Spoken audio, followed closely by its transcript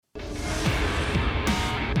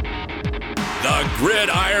the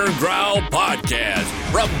Gridiron Growl Podcast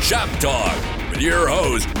from Chop Talk with your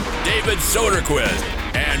host, David Soderquist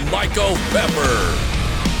and Michael Pfeffer.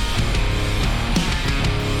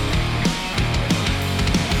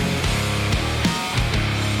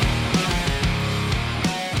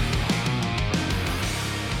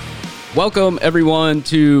 Welcome, everyone,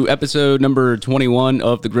 to episode number 21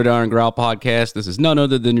 of the Gridiron Growl Podcast. This is none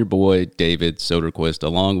other than your boy, David Soderquist,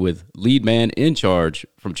 along with lead man in charge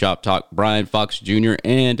from Chop Talk, Brian Fox Jr.,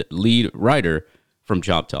 and lead writer from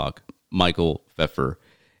Chop Talk, Michael Pfeffer.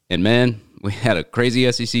 And, man, we had a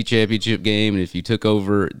crazy SEC championship game, and if you took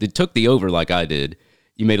the over like I did,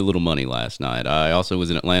 you made a little money last night. I also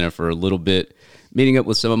was in Atlanta for a little bit, meeting up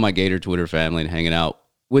with some of my Gator Twitter family and hanging out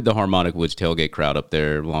with the Harmonic Woods tailgate crowd up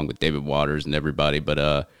there, along with David Waters and everybody. But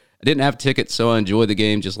I didn't have tickets, so I enjoyed the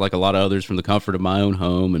game just like a lot of others from the comfort of my own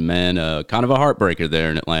home. And, man, kind of a heartbreaker there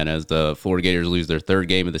in Atlanta as the Florida Gators lose their third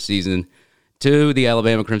game of the season to the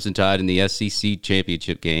Alabama Crimson Tide in the SEC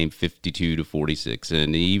championship game, 52-46.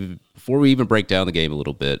 And before we even break down the game a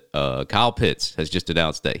little bit, Kyle Pitts has just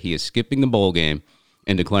announced that he is skipping the bowl game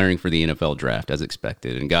and declaring for the NFL draft as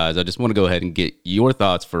expected. And, guys, I just want to go ahead and get your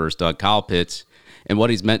thoughts first on Kyle Pitts and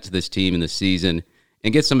what he's meant to this team in the season,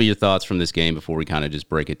 and get some of your thoughts from this game before we kind of just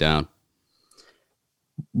break it down.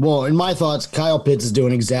 Well, in my thoughts, Kyle Pitts is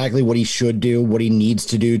doing exactly what he should do, what he needs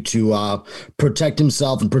to do to protect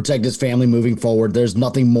himself and protect his family moving forward. There's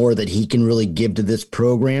nothing more that he can really give to this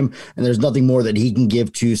program, and there's nothing more that he can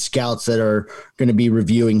give to scouts that are going to be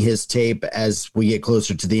reviewing his tape as we get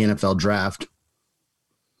closer to the NFL draft.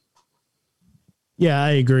 Yeah,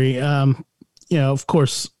 I agree. Of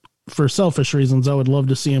course, for selfish reasons, I would love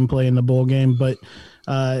to see him play in the bowl game, but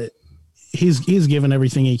he's given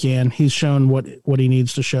everything he can. He's shown what he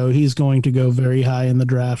needs to show. He's going to go very high in the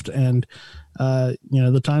draft, and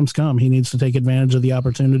the time's come. He needs to take advantage of the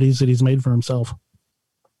opportunities that he's made for himself.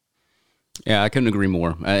 Yeah, I couldn't agree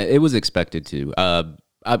more. It was expected to.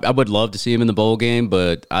 I would love to see him in the bowl game,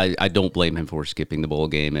 but I don't blame him for skipping the bowl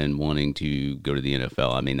game and wanting to go to the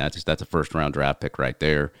NFL. I mean, that's a first round draft pick right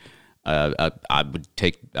there. I would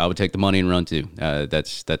take the money and run too.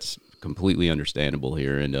 That's completely understandable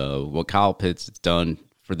here. And what Kyle Pitts has done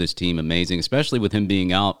for this team, amazing, especially with him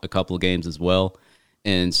being out a couple of games as well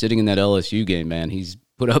and sitting in that LSU game. Man, he's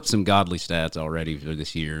put up some godly stats already for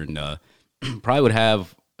this year, and probably would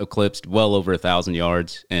have eclipsed well over 1,000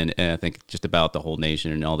 yards. And I think just about the whole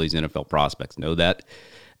nation and all these NFL prospects know that.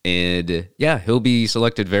 And yeah, he'll be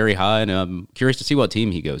selected very high, and I'm curious to see what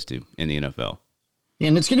team he goes to in the NFL.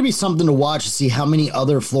 And it's going to be something to watch to see how many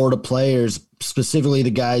other Florida players, specifically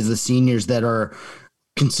the seniors that are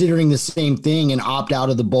considering the same thing and opt out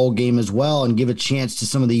of the bowl game as well and give a chance to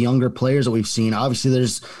some of the younger players that we've seen. Obviously,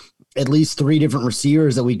 there's at least 3 different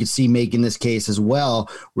receivers that we could see make in this case as well,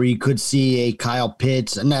 where you could see a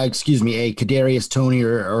Kadarius Toney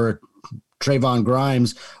or Trayvon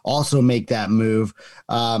Grimes also make that move.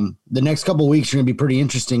 The next couple of weeks are going to be pretty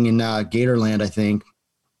interesting in Gatorland, I think.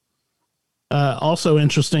 Also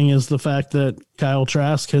interesting is the fact that Kyle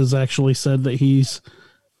Trask has actually said that he's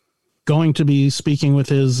going to be speaking with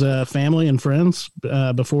his family and friends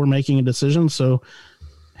before making a decision. So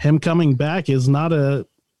him coming back is not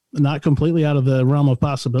completely out of the realm of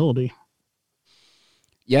possibility.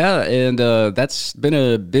 Yeah, and that's been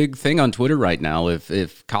a big thing on Twitter right now.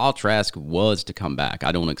 If Kyle Trask was to come back,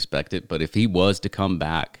 I don't expect it, but if he was to come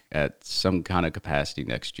back at some kind of capacity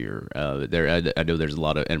next year, I know there's a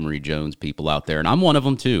lot of Emory Jones people out there, and I'm one of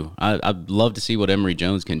them too. I'd love to see what Emory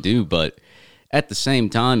Jones can do, but at the same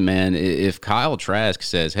time, man, if Kyle Trask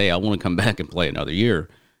says, hey, I want to come back and play another year,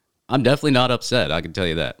 I'm definitely not upset, I can tell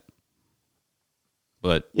you that.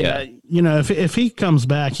 But yeah, if he comes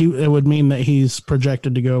back, it would mean that he's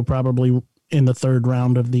projected to go probably in the third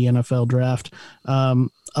round of the NFL draft.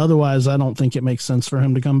 Otherwise, I don't think it makes sense for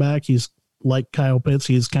him to come back. He's like Kyle Pitts.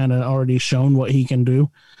 He's kind of already shown what he can do.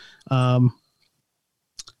 And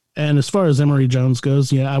as far as Emory Jones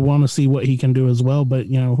goes, I want to see what he can do as well. But,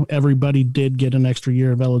 everybody did get an extra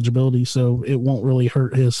year of eligibility, so it won't really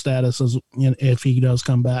hurt his status if he does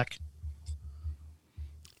come back.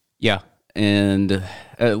 Yeah. And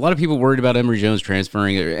a lot of people worried about Emory Jones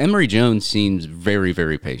transferring. Emory Jones seems very,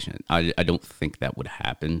 very patient. I don't think that would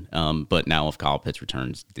happen. But now if Kyle Pitts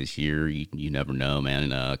returns this year, you never know,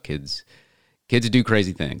 man. Kids do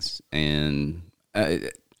crazy things. And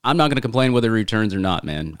I'm not going to complain whether he returns or not,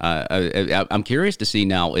 man. I'm curious to see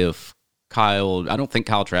now if I don't think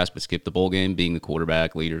Kyle Trask would skip the bowl game being the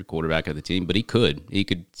quarterback of the team, but he could. He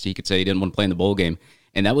could say he didn't want to play in the bowl game.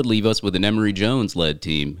 And that would leave us with an Emory Jones-led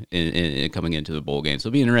team in coming into the bowl game. So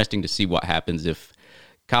it'll be interesting to see what happens if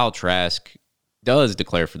Kyle Trask does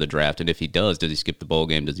declare for the draft, and if he does he skip the bowl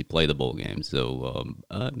game? Does he play the bowl game? So,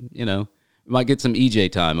 we might get some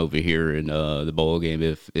EJ time over here in the bowl game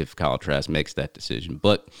if Kyle Trask makes that decision.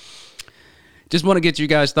 But just want to get you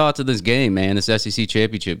guys' thoughts of this game, man. This SEC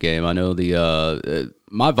championship game. I know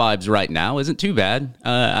my vibes right now isn't too bad.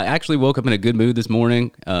 I actually woke up in a good mood this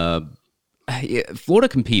morning. Florida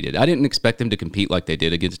competed. I didn't expect them to compete like they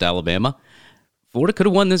did against Alabama. Florida could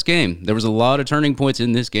have won this game. There was a lot of turning points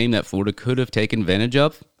in this game that Florida could have taken advantage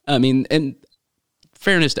of. I mean, and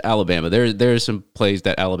fairness to Alabama, there's some plays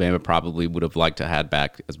that Alabama probably would have liked to have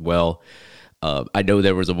back as well. I know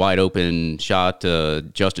there was a wide open shot to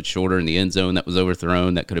Justin Shorter in the end zone that was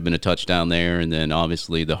overthrown. That could have been a touchdown there. And then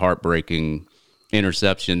obviously the heartbreaking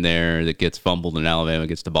interception there that gets fumbled and Alabama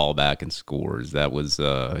gets the ball back and scores. That was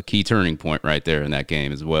a key turning point right there in that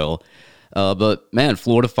game as well. But, man,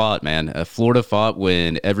 Florida fought, man. Florida fought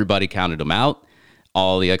when everybody counted them out.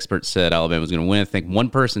 All the experts said Alabama was going to win. I think one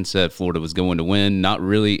person said Florida was going to win. Not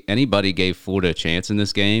really anybody gave Florida a chance in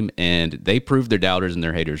this game, and they proved their doubters and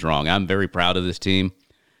their haters wrong. I'm very proud of this team.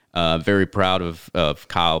 Very proud of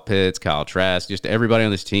Kyle Pitts, Kyle Trask, just everybody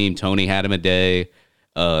on this team. Tony had him a day.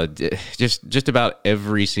 Just about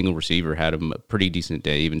every single receiver had him a pretty decent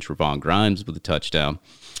day, even Trevon Grimes with a touchdown.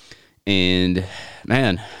 And,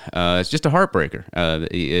 man, it's just a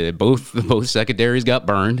heartbreaker. Both secondaries got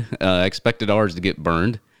burned. Expected ours to get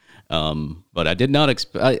burned. But I did not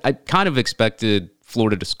I kind of expected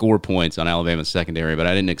Florida to score points on Alabama's secondary, but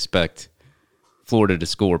I didn't expect Florida to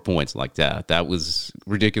score points like that. That was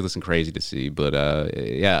ridiculous and crazy to see. But,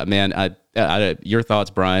 yeah, man, your thoughts,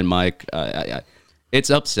 Brian, Mike, it's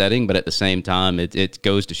upsetting, but at the same time, it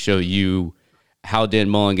goes to show you how Dan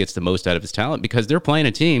Mullen gets the most out of his talent, because they're playing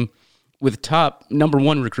a team with top number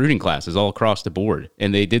one recruiting classes all across the board.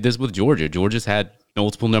 And they did this with Georgia. Georgia's had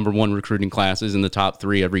multiple number one recruiting classes in the top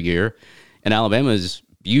 3 every year. And Alabama is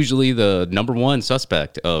usually the number one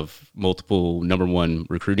suspect of multiple number one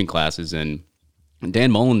recruiting classes. And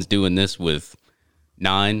Dan Mullen's doing this with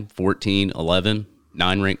 9, 14, 11,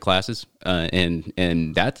 9 ranked classes.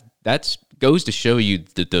 And that's goes to show you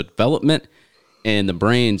the development and the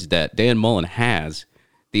brains that Dan Mullen has.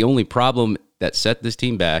 The only problem that set this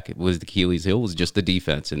team back was the Achilles heel, was just the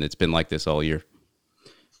defense, and it's been like this all year.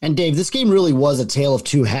 And Dave, this game really was a tale of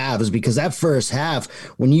two halves, because that first half,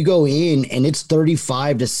 when you go in and it's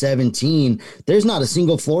 35-17, there's not a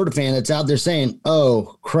single Florida fan that's out there saying,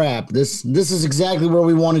 "Oh crap, this is exactly where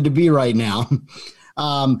we wanted to be right now."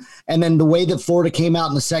 And then the way that Florida came out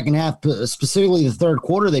in the second half, specifically the third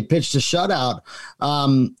quarter, they pitched a shutout.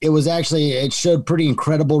 It showed pretty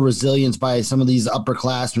incredible resilience by some of these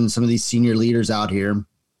upperclassmen, some of these senior leaders out here.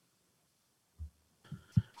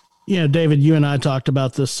 Yeah, David, you and I talked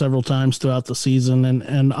about this several times throughout the season.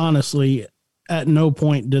 And honestly, at no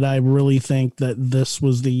point did I really think that this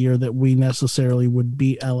was the year that we necessarily would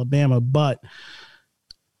beat Alabama. But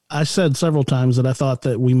I said several times that I thought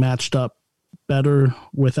that we matched up better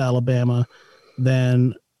with Alabama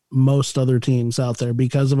than most other teams out there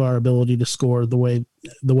because of our ability to score the way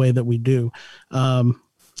that we do.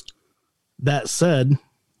 That said,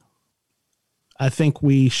 I think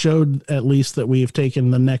we showed at least that we have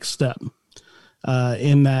taken the next step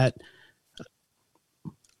in that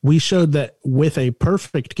we showed that with a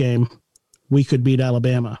perfect game, we could beat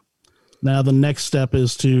Alabama. Now the next step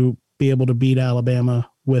is to be able to beat Alabama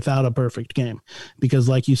without a perfect game, because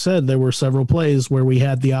like you said, there were several plays where we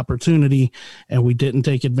had the opportunity and we didn't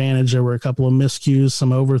take advantage. There were a couple of miscues,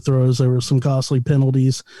 some overthrows, there were some costly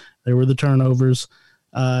penalties, there were the turnovers.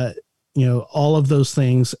 All of those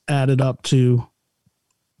things added up to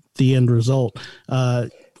the end result.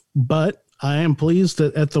 But I am pleased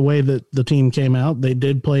at the way that the team came out. They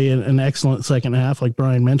did play an excellent second half, like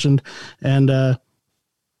Brian mentioned. And,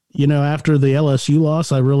 after the LSU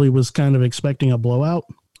loss, I really was kind of expecting a blowout.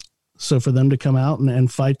 So for them to come out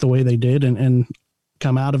and fight the way they did and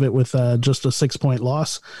come out of it with just a 6-point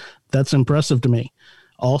loss, that's impressive to me.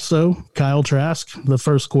 Also, Kyle Trask, the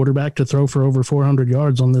first quarterback to throw for over 400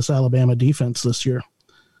 yards on this Alabama defense this year.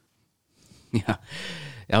 Yeah,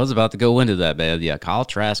 I was about to go into that, man. Yeah, Kyle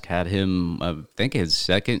Trask had him, I think, his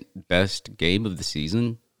second best game of the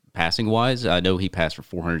season, passing-wise. I know he passed for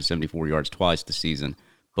 474 yards twice this season.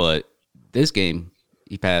 But this game,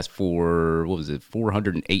 he passed for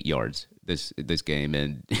 408 yards this game,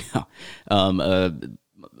 and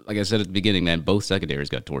like I said at the beginning, man, both secondaries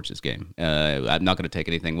got torched this game. I'm not going to take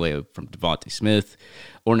anything away from Devontae Smith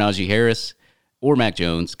or Najee Harris or Mac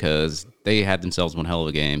Jones, because they had themselves one hell of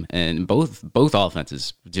a game, and both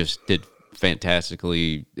offenses just did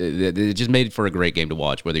fantastically. It just made for a great game to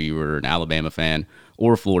watch, whether you were an Alabama fan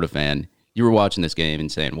or a Florida fan. you were watching this game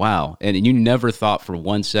and saying, wow. And you never thought for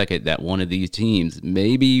 1 second that one of these teams,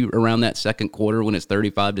 maybe around that second quarter when it's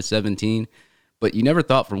 35-17, but you never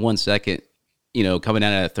thought for 1 second, coming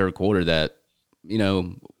out of that third quarter that,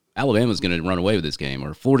 Alabama's going to run away with this game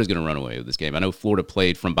or Florida's going to run away with this game. I know Florida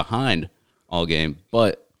played from behind all game,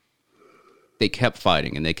 but they kept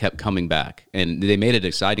fighting and they kept coming back. And they made it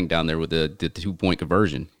exciting down there with the 2-point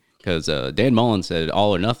conversion because Dan Mullen said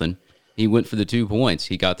all or nothing. He went for the 2 points.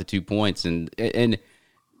 He got the 2 points. And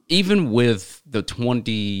even with the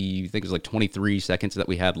 23 seconds that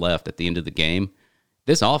we had left at the end of the game,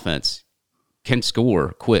 this offense can score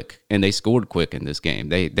quick, and they scored quick in this game.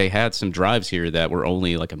 They had some drives here that were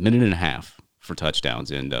only like a minute and a half for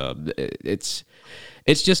touchdowns, and it's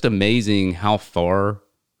just amazing how far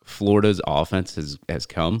Florida's offense has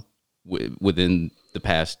come within the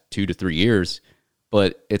past 2 to 3 years,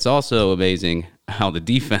 but it's also amazing how the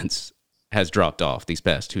defense has dropped off these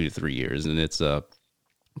past 2 to 3 years, and it's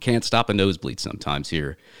can't stop a nosebleed sometimes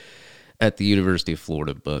here at the University of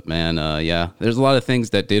Florida. But man, there's a lot of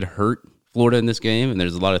things that did hurt Florida in this game, and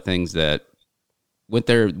there's a lot of things that went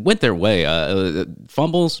their way.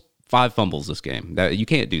 Fumbles, 5 fumbles this game. That you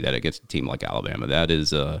can't do that against a team like Alabama. That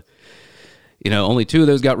is, only 2 of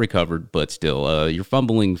those got recovered, but still, you're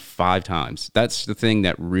fumbling 5 times. That's the thing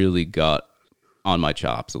that really got on my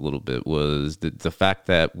chops a little bit was the fact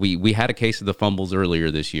that we had a case of the fumbles earlier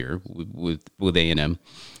this year with A&M.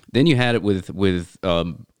 Then you had it with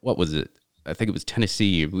what was it? I think it was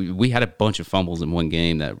Tennessee. We had a bunch of fumbles in one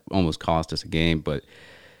game that almost cost us a game, but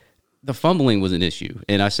the fumbling was an issue.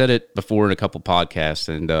 And I said it before in a couple podcasts.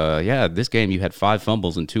 And this game you had 5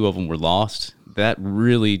 fumbles and 2 of them were lost. That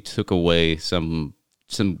really took away some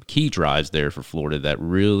key drives there for Florida that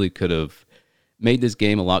really could have made this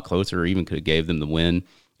game a lot closer or even could have gave them the win.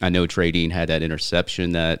 I know Trey Dean had that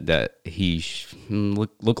interception that he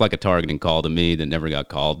looked like a targeting call to me that never got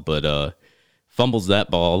called, but fumbles that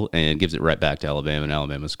ball and gives it right back to Alabama, and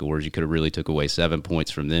Alabama scores. You could have really took away 7 points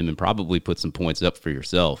from them and probably put some points up for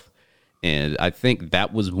yourself. And I think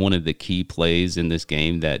that was one of the key plays in this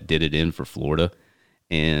game that did it in for Florida.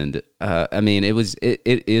 And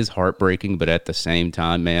it is heartbreaking, but at the same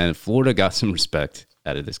time, man, Florida got some respect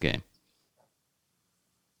out of this game.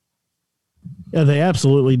 Yeah, they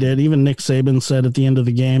absolutely did. Even Nick Saban said at the end of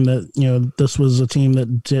the game that, this was a team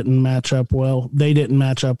that didn't match up well. They didn't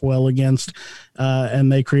match up well against, and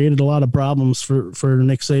they created a lot of problems for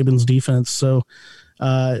Nick Saban's defense. So,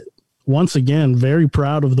 once again, very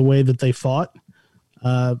proud of the way that they fought.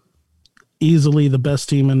 Easily the best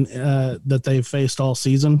team that they've faced all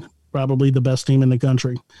season, probably the best team in the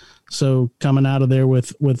country. So coming out of there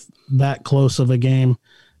with that close of a game,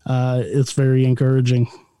 it's very encouraging.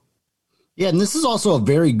 Yeah, and this is also a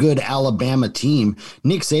very good Alabama team.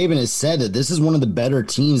 Nick Saban has said that this is one of the better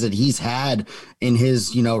teams that he's had in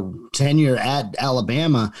his, tenure at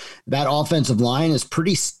Alabama. That offensive line is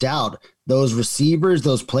pretty stout. Those receivers,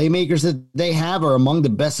 those playmakers that they have are among the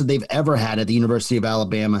best that they've ever had at the University of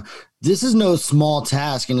Alabama. This is no small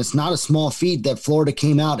task, and it's not a small feat that Florida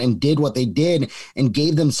came out and did what they did and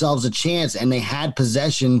gave themselves a chance, and they had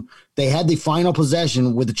possession. They had the final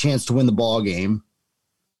possession with a chance to win the ball game.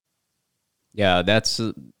 Yeah, that's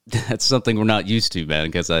something we're not used to, man,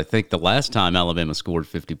 because I think the last time Alabama scored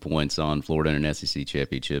 50 points on Florida in an SEC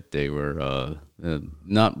championship, they were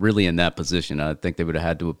not really in that position. I think they would have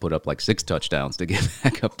had to have put up like 6 touchdowns to get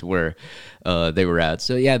back up to where they were at.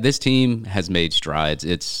 So, yeah, this team has made strides.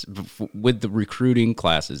 It's with the recruiting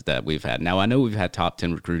classes that we've had. Now, I know we've had top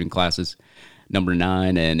 10 recruiting classes, number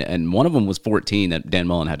 9, and one of them was 14 that Dan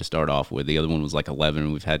Mullen had to start off with. The other one was like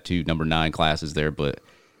 11. We've had 2 number 9 classes there, but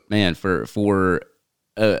man, for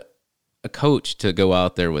a coach to go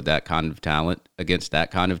out there with that kind of talent against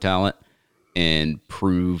that kind of talent and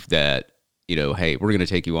prove that, hey, we're going to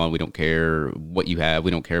take you on. We don't care what you have.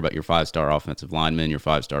 We don't care about your 5-star offensive linemen, your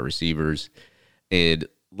 5-star receivers, and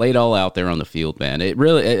lay it all out there on the field, man. It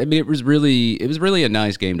was really a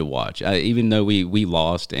nice game to watch. Even though we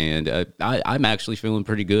lost, and I'm actually feeling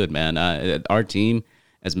pretty good, man. Our team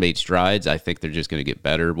has made strides. I think they're just going to get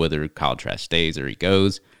better, whether Kyle Trask stays or he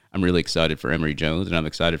goes. I'm really excited for Emory Jones, and I'm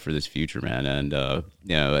excited for this future, man. And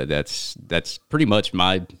that's pretty much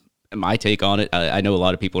my take on it. I know a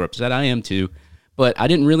lot of people are upset. I am too, but I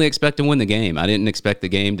didn't really expect to win the game. I didn't expect the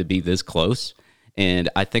game to be this close, and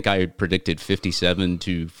I think I had predicted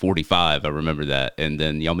 57-45. I remember that, and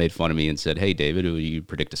then y'all made fun of me and said, "Hey, David, will you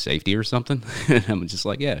predict a safety or something?" And I'm just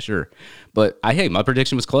like, "Yeah, sure." But my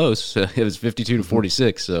prediction was close. It was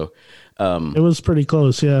 52-46. So. It was pretty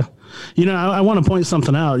close, yeah. I want to point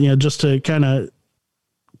something out, just to kind of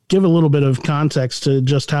give a little bit of context to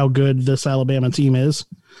just how good this Alabama team is.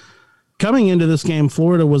 coming into this game,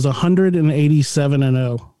 Florida was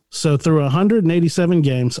 187-0. So through 187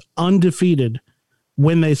 games, undefeated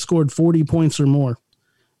when they scored 40 points or more.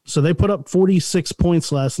 So they put up 46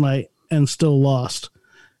 points last night and still lost.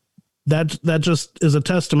 That just is a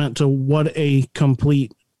testament to what a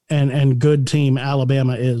complete and good team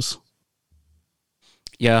Alabama is.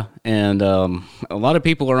 Yeah, and a lot of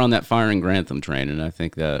people are on that firing Grantham train, and I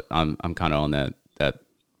think that I'm kind of on that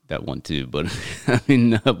one too. But I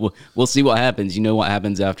mean, we'll see what happens. You know what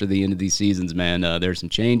happens after the end of these seasons, man. There's some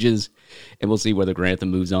changes, and we'll see whether Grantham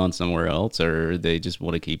moves on somewhere else or they just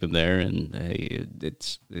want to keep him there. And hey,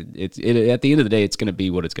 it's at the end of the day, it's going to be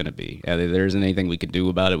what it's going to be. There isn't anything we can do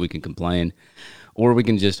about it. We can complain, or we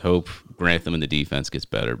can just hope Grantham and the defense gets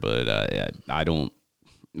better. But I don't.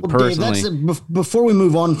 Well, personally, Dave, before we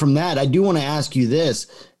move on from that, I do want to ask you this: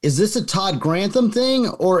 is this a Todd Grantham thing,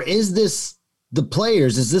 or is this the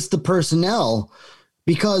players? Is this the personnel?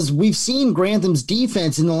 Because we've seen Grantham's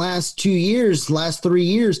defense in the last 3 years,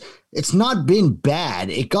 it's not been bad.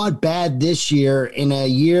 It got bad this year in a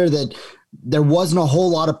year that there wasn't a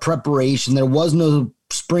whole lot of preparation. There was no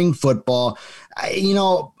spring football.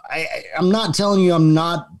 I'm not telling you I'm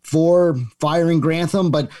not for firing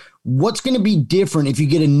Grantham, but what's going to be different if you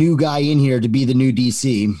get a new guy in here to be the new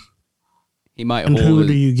DC? He might. And who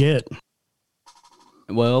do you get?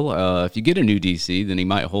 Well, if you get a new DC, then he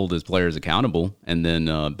might hold his players accountable and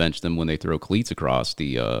then bench them when they throw cleats across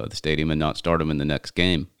the stadium and not start them in the next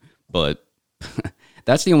game. But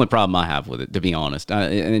that's the only problem I have with it, to be honest.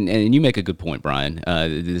 And you make a good point, Brian.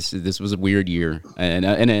 This was a weird year, and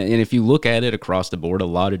if you look at it across the board, a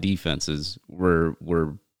lot of defenses were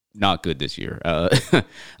not good this year. A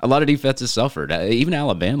lot of defenses suffered. Even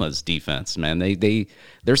Alabama's defense, man,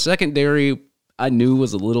 their secondary, I knew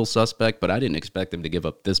was a little suspect, but I didn't expect them to give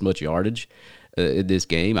up this much yardage in this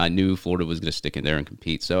game. I knew Florida was going to stick in there and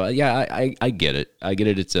compete. So, I get it. I get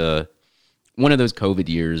it. It's one of those COVID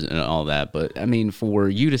years and all that. But, I mean, for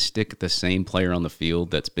you to stick the same player on the field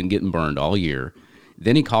that's been getting burned all year,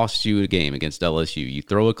 then he costs you a game against LSU. You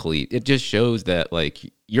throw a cleat. It just shows that, like,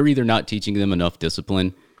 you're either not teaching them enough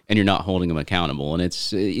discipline and you're not holding them accountable. And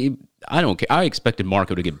it's I don't care. I expected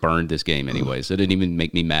Marco to get burned this game anyway, so it didn't even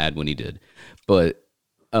make me mad when he did. But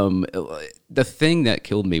the thing that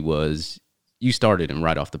killed me was you started him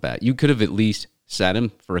right off the bat. You could have at least sat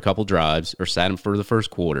him for a couple drives or sat him for the first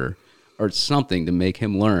quarter or something to make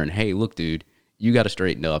him learn, hey, look, dude, you got to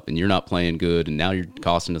straighten up and you're not playing good and now you're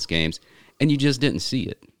costing us games. And you just didn't see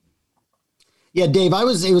it. Yeah, Dave,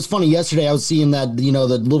 it was funny yesterday. I was seeing that, the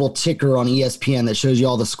little ticker on ESPN that shows you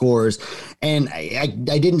all the scores. And I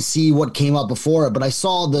didn't see what came up before it, but I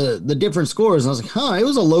saw the different scores. And I was like, it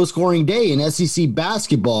was a low scoring day in SEC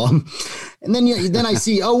basketball. And then I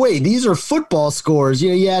see, oh, wait, these are football scores.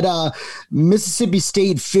 You had Mississippi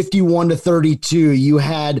State 51-32. You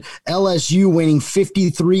had LSU winning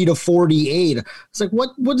 53-48. It's like,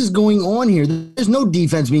 what is going on here? There's no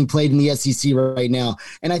defense being played in the SEC right now.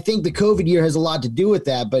 And I think the COVID year has a lot to do with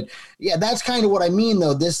that. But yeah, that's kind of what I mean,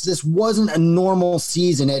 though. This wasn't a normal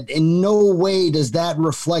season. In no way does that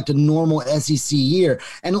reflect a normal SEC year.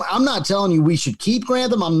 And I'm not telling you we should keep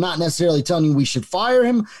Grantham. I'm not necessarily telling you we should fire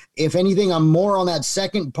him. If anything, I'm more on that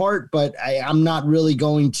second part, but I'm not really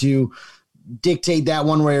going to dictate that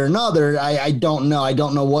one way or another. I don't know. I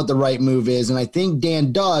don't know what the right move is. And I think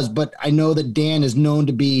Dan does, but I know that Dan is known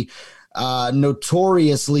to be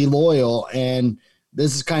notoriously loyal. And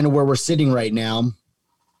this is kind of where we're sitting right now.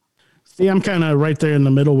 See, I'm kind of right there in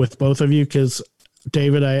the middle with both of you because,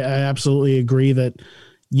 David, I absolutely agree that,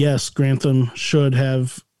 yes, Grantham should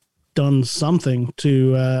have done something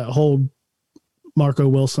to hold Marco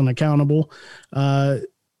Wilson accountable. Brian,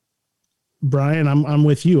 I'm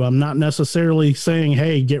with you. I'm not necessarily saying,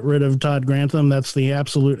 hey, get rid of Todd Grantham. That's the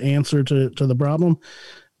absolute answer to the problem.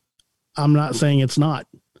 I'm not saying it's not.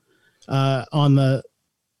 On the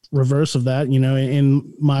reverse of that,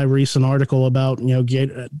 in my recent article about,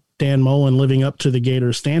 Dan Mullen living up to the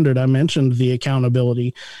Gator standard, I mentioned the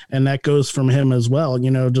accountability, and that goes from him as well.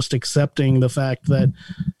 Just accepting the fact that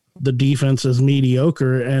the defense is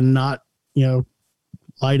mediocre and not,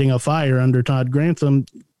 lighting a fire under Todd Grantham.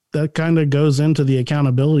 That kind of goes into the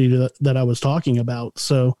accountability that I was talking about.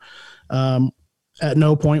 So at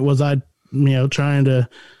no point was I, trying to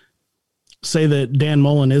say that Dan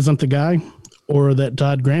Mullen isn't the guy or that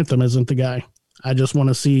Todd Grantham isn't the guy. I just want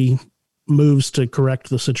to see moves to correct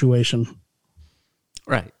the situation.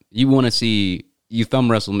 Right. You want to see you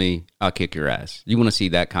thumb wrestle me, I'll kick your ass. You want to see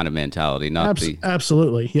that kind of mentality, not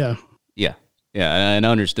absolutely. Yeah. Yeah. Yeah, and I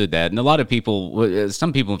understood that. And a lot of people,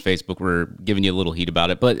 some people on Facebook were giving you a little heat about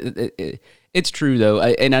it, but It's true, though.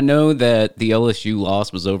 And I know that the LSU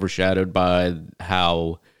loss was overshadowed by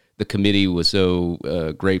how the committee was so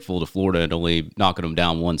grateful to Florida and only knocking them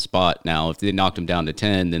down one spot. Now, if they knocked them down to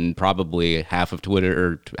 10, then probably half of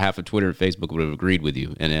Twitter and Facebook would have agreed with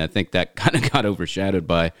you. And I think that kind of got overshadowed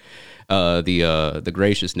by the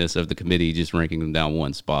graciousness of the committee just ranking them down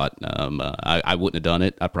one spot. I wouldn't have done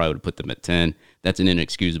it. I probably would have put them at 10. That's an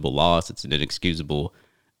inexcusable loss. It's an inexcusable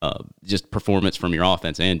just performance from your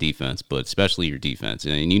offense and defense, but especially your defense.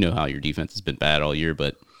 And you know how your defense has been bad all year,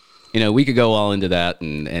 but we could go all into that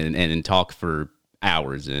and talk for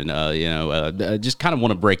hours, and just kind of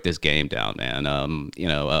want to break this game down, man.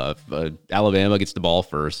 Alabama gets the ball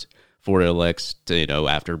first. Florida elects to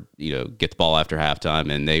get the ball after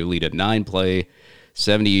halftime, and they lead a 9-play,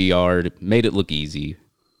 70-yard, made it look easy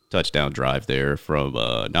touchdown drive there from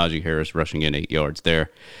Najee Harris rushing in 8 yards there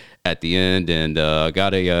at the end, and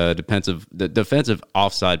got a defensive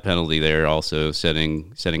offside penalty there, also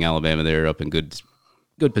setting Alabama there up in good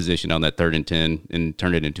position on that 3rd and 10, and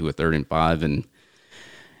turned it into a 3rd and 5, and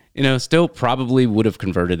still probably would have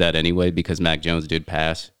converted that anyway because Mac Jones did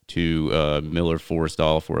pass to Miller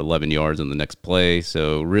Forrestall for 11 yards on the next play.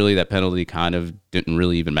 So really, that penalty kind of didn't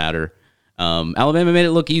really even matter. Alabama made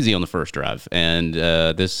it look easy on the first drive, and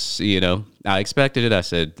I expected it. I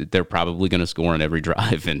said that they're probably going to score on every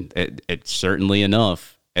drive, and it's certainly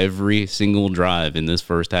enough. Every single drive in this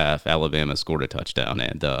first half, Alabama scored a touchdown,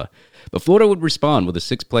 and but Florida would respond with a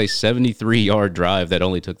 6-play, 73-yard drive that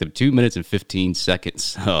only took them 2 minutes and 15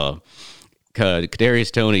 seconds.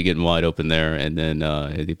 Kadarius Toney getting wide open there, and then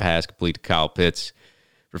the pass complete to Kyle Pitts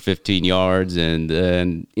for 15 yards, and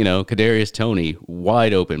then Kadarius Toney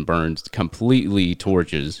wide open, burns, completely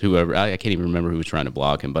torches whoever. I can't even remember who was trying to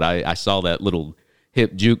block him, but I saw that little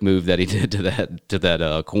hip juke move that he did to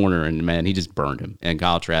that corner, and man, he just burned him. And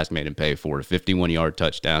Kyle Trask made him pay for a 51-yard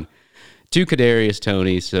touchdown to Kadarius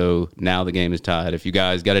Toney. So now the game is tied. If you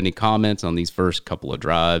guys got any comments on these first couple of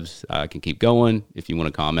drives, I can keep going if you want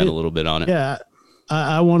to comment a little bit on it. Yeah,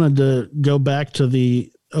 I wanted to go back to the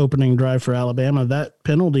opening drive for Alabama. That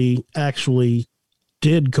penalty actually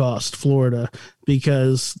did cost Florida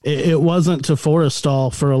because it wasn't to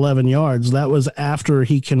Forrestall for 11 yards. That was after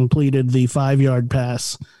he completed the 5-yard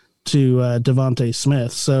pass to Devontae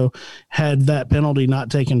Smith. So had that penalty not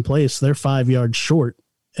taken place, they're 5 yards short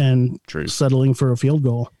and settling for a field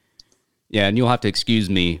goal. Yeah, and you'll have to excuse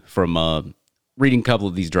me from reading a couple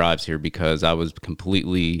of these drives here because I was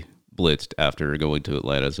completely blitzed after going to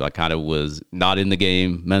Atlanta. So I kind of was not in the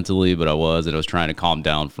game mentally, but I was trying to calm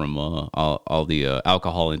down from all the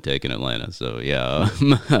alcohol intake in Atlanta. So yeah,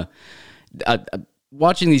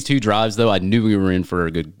 watching these two drives though, I knew we were in for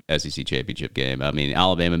a good SEC championship game. I mean,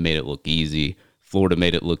 Alabama made it look easy. Florida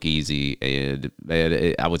made it look easy, and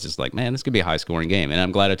I was just like, man, this could be a high-scoring game, and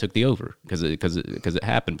I'm glad I took the over because it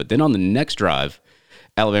happened. But then on the next drive,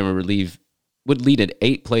 Alabama would lead an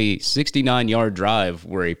 8-play, 69-yard drive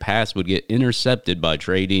where a pass would get intercepted by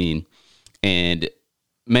Trey Dean, and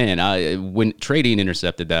man, when Trey Dean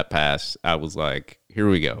intercepted that pass, I was like, here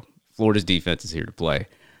we go. Florida's defense is here to play.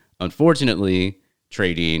 Unfortunately,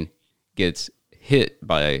 Trey Dean gets hit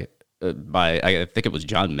by I think it was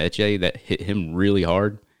John Mechie that hit him really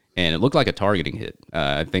hard, and it looked like a targeting hit.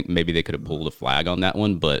 I think maybe they could have pulled a flag on that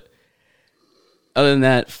one, but other than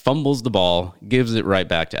that, fumbles the ball, gives it right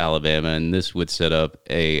back to Alabama, and this would set up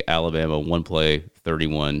a Alabama 1-play,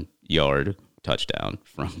 31-yard touchdown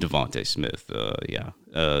from Devontae Smith.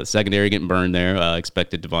 Secondary getting burned there.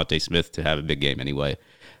 Expected Devontae Smith to have a big game anyway.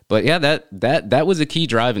 But yeah, that was a key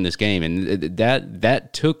drive in this game, and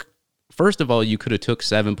that took. First of all, you could have took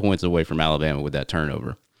 7 points away from Alabama with that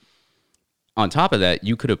turnover. On top of that,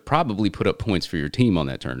 you could have probably put up points for your team on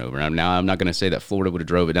that turnover. Now, I'm not going to say that Florida would have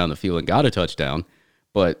drove it down the field and got a touchdown,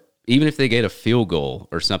 but even if they get a field goal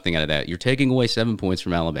or something out of that, you're taking away 7 points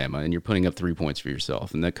from Alabama and you're putting up 3 points for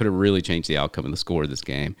yourself, and that could have really changed the outcome and the score of this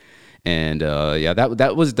game. And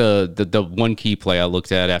that was the one key play I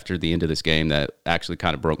looked at after the end of this game that actually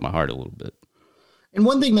kind of broke my heart a little bit. And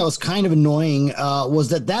one thing that was kind of annoying was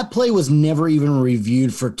that play was never even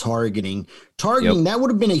reviewed for targeting. Targeting, That would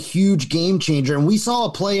have been a huge game changer. And we saw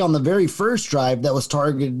a play on the very first drive that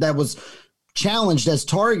was challenged as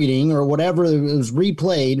targeting or whatever. It was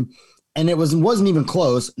replayed, and it wasn't even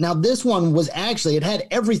close. Now, this one was actually, it had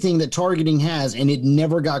everything that targeting has, and it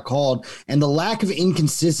never got called. And the lack of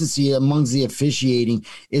inconsistency amongst the officiating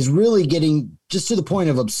is really getting just to the point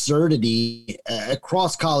of absurdity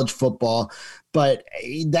across college football. But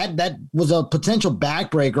that was a potential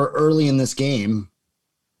backbreaker early in this game.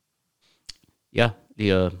 Yeah,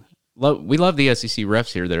 we love the SEC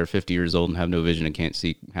refs here that are 50 years old and have no vision and can't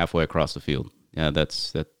see halfway across the field. Yeah,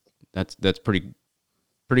 that's That's pretty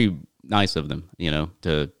nice of them,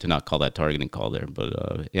 to not call that targeting call there.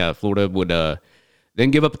 But yeah, Florida would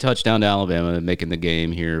then give up a touchdown to Alabama, making the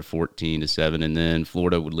game here 14-7, and then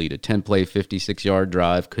Florida would lead a 10-play, 56-yard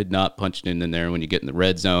drive. Could not punch it in there when you get in the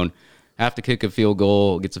red zone. Have to kick a field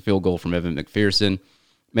goal. Gets a field goal from Evan McPherson,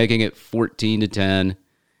 making it 14-10.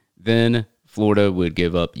 Then Florida would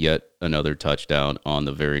give up yet another touchdown on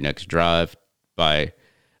the very next drive by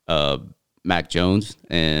Mac Jones.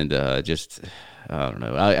 And I don't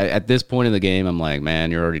know. At this point in the game, I'm like,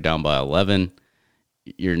 man, you're already down by 11.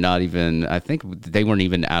 You're not even, I think they weren't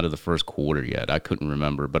even out of the first quarter yet. I couldn't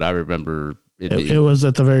remember, but I remember. It was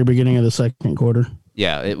at the very beginning of the second quarter.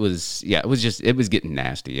 Yeah, it was getting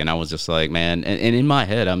nasty. And I was just like, man, and in my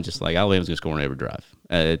head, I'm just like, Alabama's going to score on every drive.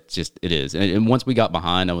 It is. And once we got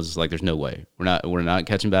behind, I was just like, there's no way. We're not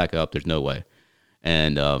catching back up. There's no way.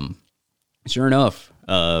 And sure enough,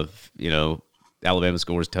 Alabama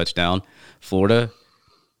scores touchdown. Florida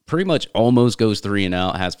pretty much almost goes 3 and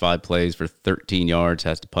out, has 5 plays for 13 yards,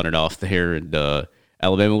 has to punt it off there. And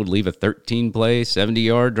Alabama would leave a 13-play,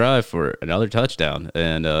 70-yard drive for another touchdown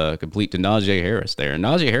and complete to Najee Harris there. And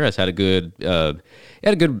Najee Harris had a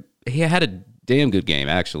damn good game,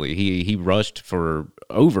 actually. He rushed for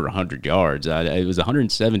over 100 yards. It was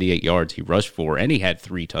 178 yards he rushed for, and he had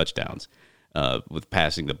 3 touchdowns with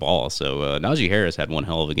passing the ball. So Najee Harris had one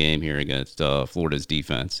hell of a game here against Florida's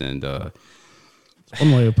defense, and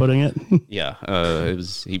one way of putting it. Yeah, it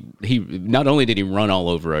was he. Not only did he run all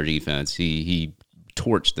over our defense, he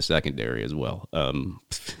torched the secondary as well.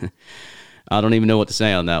 I don't even know what to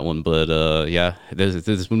say on that one, but yeah,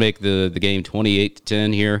 this would make the game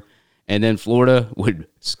 28-10 here, and then Florida would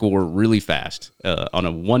score really fast on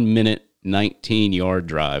a 1-minute, 19-yard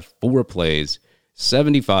drive, 4 plays,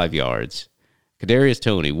 75 yards. Kadarius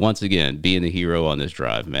Toney once again being the hero on this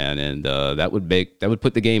drive, man, and that would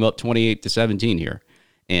put the game up 28-17 here,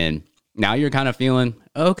 and now you're kind of feeling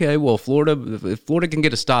okay. Well, if Florida can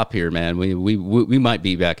get a stop here, man, we might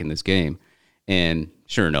be back in this game, and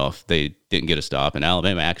sure enough, they didn't get a stop, and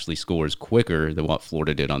Alabama actually scores quicker than what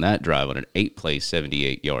Florida did on that drive on an 8-play,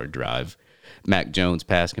 78-yard drive. Mac Jones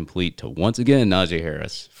pass complete to once again Najee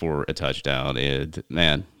Harris for a touchdown, and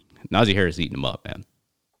man, Najee Harris eating him up, man.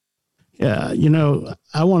 Yeah,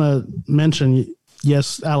 I want to mention,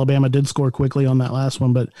 yes, Alabama did score quickly on that last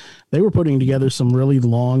one, but they were putting together some really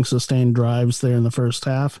long, sustained drives there in the first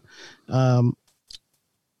half. And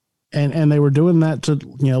they were doing that to,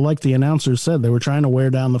 like the announcers said, they were trying to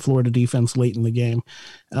wear down the Florida defense late in the game.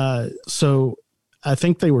 So I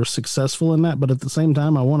think they were successful in that, but at the same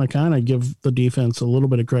time, I want to kind of give the defense a little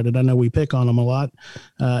bit of credit. I know we pick on them a lot,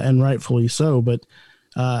 and rightfully so, but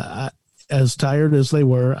as tired as they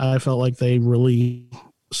were, I felt like they really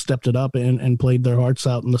stepped it up and played their hearts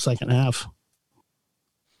out in the second half.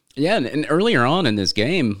 Yeah, and earlier on in this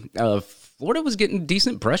game, Florida was getting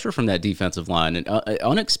decent pressure from that defensive line, and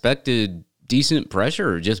unexpected decent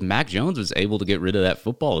pressure. Just Mac Jones was able to get rid of that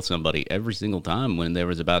football with somebody every single time when there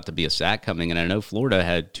was about to be a sack coming. And I know Florida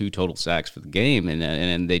had 2 total sacks for the game,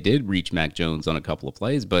 and they did reach Mac Jones on a couple of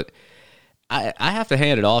plays, but I have to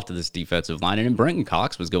hand it off to this defensive line, and Brenton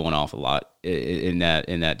Cox was going off a lot in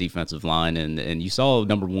that defensive line, and you saw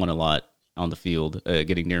number 1 a lot on the field,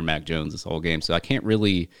 getting near Mac Jones this whole game. So I can't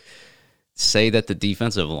really say that the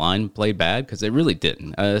defensive line played bad, because they really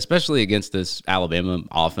didn't, especially against this Alabama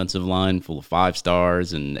offensive line full of 5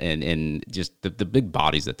 stars and just the big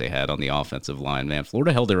bodies that they had on the offensive line. Man,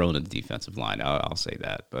 Florida held their own in the defensive line. I'll say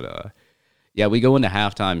that, but. Yeah, we go into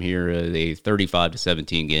halftime here, a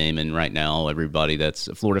 35-17 game, and right now everybody that's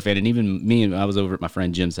a Florida fan, and even me, I was over at my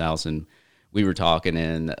friend Jim's house, and we were talking,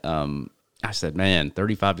 and I said, man,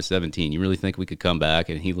 35-17, you really think we could come back?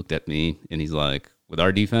 And he looked at me, and he's like, with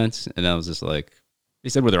our defense? And I was just like, he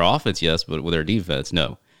said with our offense, yes, but with our defense,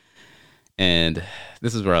 no. And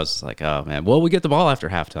this is where I was like, oh, man, well, we get the ball after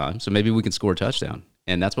halftime, so maybe we can score a touchdown.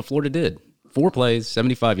 And that's what Florida did. 4 plays,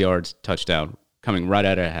 75 yards, touchdown, coming right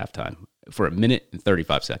out at halftime for 1 minute and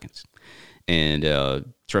 35 seconds. And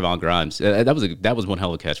Trevon Grimes, that was one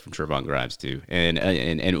hell of a catch from Trevon Grimes too. And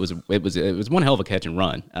it was one hell of a catch and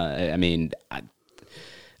run.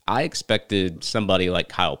 I expected somebody like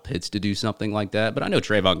Kyle Pitts to do something like that, but I know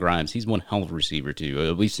Trevon Grimes, he's one hell of a receiver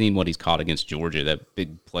too. We've seen what he's caught against Georgia, that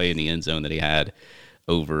big play in the end zone that he had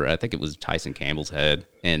over, I think it was Tyson Campbell's head.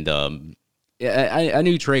 And I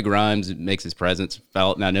knew Trey Grimes makes his presence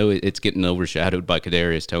felt, and I know it's getting overshadowed by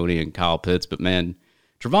Kadarius Toney and Kyle Pitts, but man,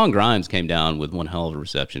 Trevon Grimes came down with one hell of a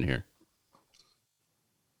reception here.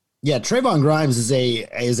 Yeah, Trayvon Grimes is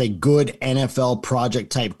a good NFL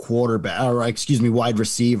project type quarterback, or wide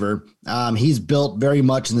receiver. He's built very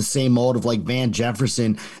much in the same mold of like Van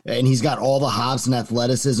Jefferson, and he's got all the hops and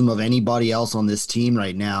athleticism of anybody else on this team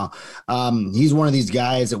right now. He's one of these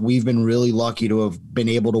guys that we've been really lucky to have been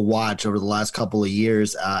able to watch over the last couple of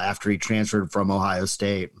years after he transferred from Ohio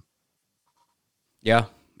State. Yeah.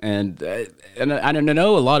 And I don't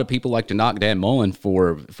know, a lot of people like to knock Dan Mullen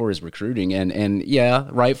for his recruiting, and yeah,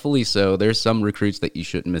 rightfully so. There's some recruits that you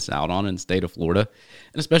shouldn't miss out on in the state of Florida,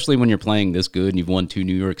 and especially when you're playing this good and you've won 2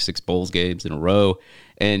 New York Six Bowls games in a row,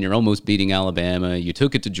 and you're almost beating Alabama. You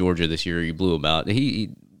took it to Georgia this year, you blew them out.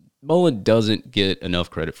 Mullen doesn't get enough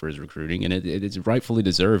credit for his recruiting, and it's rightfully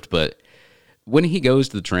deserved, but when he goes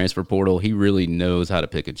to the transfer portal, he really knows how to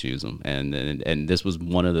pick and choose them. And this was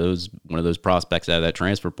one of those prospects out of that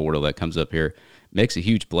transfer portal that comes up here, makes a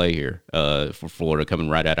huge play here for Florida coming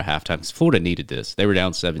right out of halftime. Because Florida needed this. They were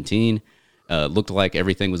down 17. Looked like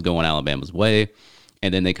everything was going Alabama's way.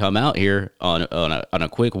 And then they come out here on a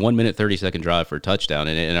quick 1 minute, 30-second drive for a touchdown.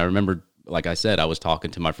 And I remember, like I said, I was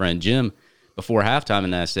talking to my friend Jim before halftime,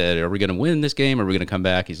 and I said, are we going to win this game? Or are we going to come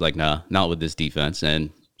back? He's like, nah, not with this defense.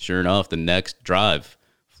 And sure enough, the next drive,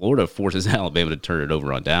 Florida forces Alabama to turn it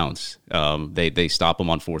over on downs. They stop them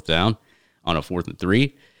on 4th down, on a 4th and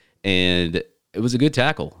 3, and it was a good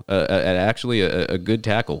tackle. Actually, a good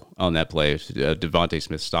tackle on that play. Devontae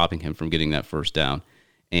Smith stopping him from getting that 1st down,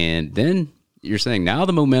 and then you're saying now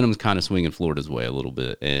the momentum's kind of swinging Florida's way a little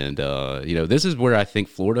bit, and this is where I think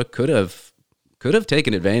Florida could have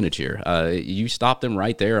taken advantage here. You stopped them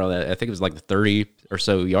right there. I think it was like the 30 or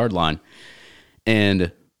so yard line,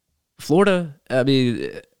 and Florida, I mean,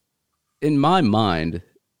 in my mind,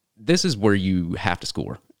 this is where you have to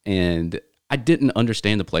score. And I didn't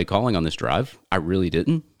understand the play calling on this drive. I really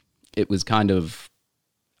didn't. It was kind of,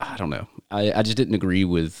 I don't know. I just didn't agree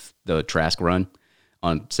with the Trask run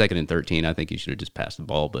on 2nd and 13. I think he should have just passed the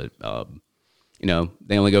ball. But,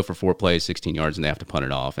 they only go for 4 plays, 16 yards, and they have to punt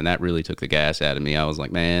it off. And that really took the gas out of me. I was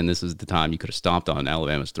like, man, this is the time you could have stomped on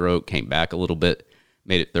Alabama's throat, came back a little bit,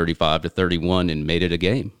 made it 35-31, and made it a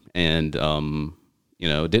game. And,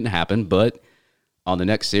 it didn't happen, but on the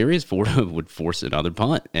next series, Florida would force another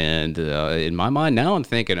punt. And in my mind now, I'm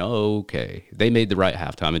thinking, okay, they made the right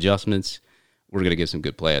halftime adjustments. We're going to get some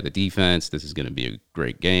good play out of the defense. This is going to be a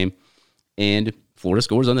great game. And Florida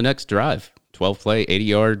scores on the next drive. 12-play,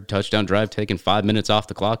 80-yard touchdown drive, taking 5 minutes off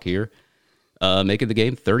the clock here, making the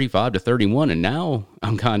game 35-31. And now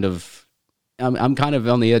I'm kind of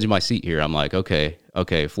on the edge of my seat here. I'm like, okay,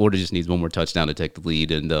 Florida just needs one more touchdown to take the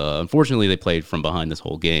lead. And unfortunately, they played from behind this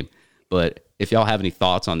whole game. But if y'all have any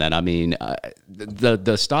thoughts on that, I mean,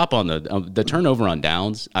 the stop on the turnover on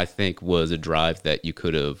downs, I think was a drive that you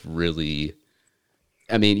could have really.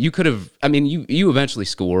 I mean, you eventually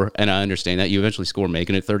score, and I understand that you eventually score,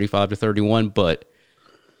 making it 35-31. But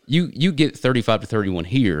you get 35-31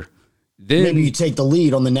 here. Then, maybe you take the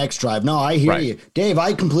lead on the next drive. No, I hear you. Dave,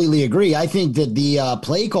 I completely agree. I think that the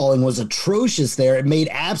play calling was atrocious there. It made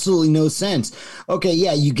absolutely no sense. Okay,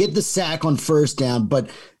 yeah, you get the sack on 1st down, but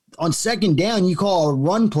on 2nd down, you call a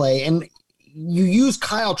run play, and you use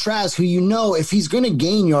Kyle Trask, who if he's going to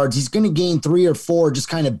gain yards, he's going to gain 3 or 4 just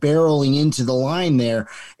kind of barreling into the line there.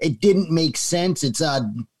 It didn't make sense. It's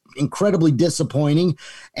incredibly disappointing,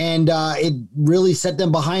 and it really set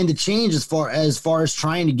them behind the change as far as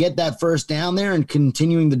trying to get that 1st down there and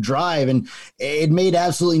continuing the drive, and it made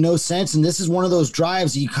absolutely no sense. And this is one of those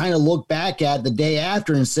drives that you kind of look back at the day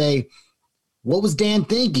after and say, what was Dan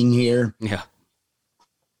thinking here?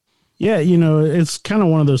 Yeah, it's kind of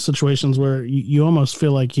one of those situations where you almost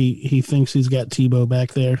feel like he thinks he's got Tebow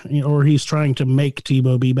back there, or he's trying to make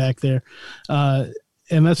Tebow be back there.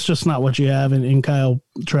 And that's just not what you have in Kyle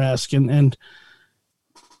Trask. And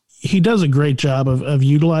he does a great job of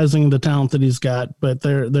utilizing the talent that he's got. But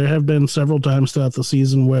there have been several times throughout the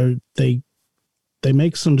season where they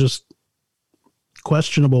make some just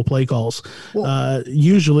questionable play calls,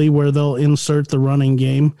 usually where they'll insert the running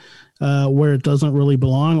game where it doesn't really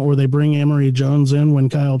belong, or they bring Emory Jones in when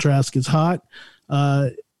Kyle Trask is hot.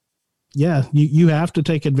 You have to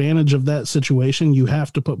take advantage of that situation. You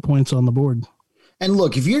have to put points on the board. And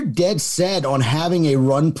look, if you're dead set on having a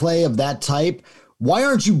run play of that type, why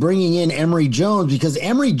aren't you bringing in Emory Jones? Because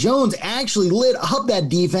Emory Jones actually lit up that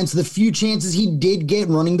defense the few chances he did get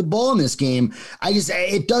running the ball in this game.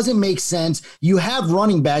 It doesn't make sense. You have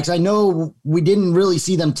running backs. I know we didn't really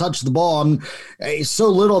see them touch the ball. So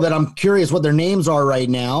little that I'm curious what their names are right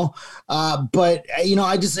now. But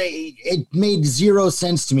it made zero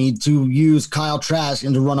sense to me to use Kyle Trask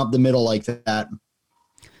and to run up the middle like that.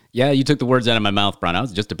 Yeah, you took the words out of my mouth, Brian. I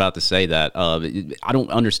was just about to say that. I don't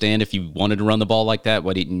understand if you wanted to run the ball like that,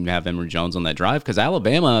 why didn't you have Emory Jones on that drive? Because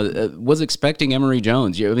Alabama was expecting Emory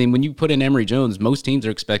Jones. I mean, when you put in Emory Jones, most teams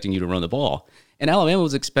are expecting you to run the ball. And Alabama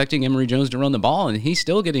was expecting Emory Jones to run the ball, and he's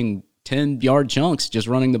still getting 10-yard chunks just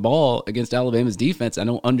running the ball against Alabama's defense. I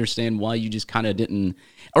don't understand why you just kind of didn't,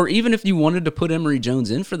 or even if you wanted to put Emory Jones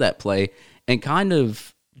in for that play and kind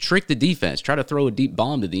of trick the defense, try to throw a deep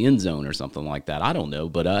bomb to the end zone or something like that. I don't know,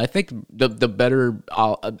 but I think the better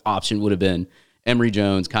option would have been Emory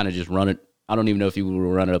Jones kind of just run it. I don't even know if you would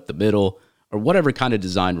run it up the middle or whatever kind of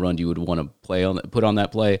design run you would want to put on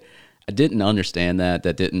that play. I didn't understand that.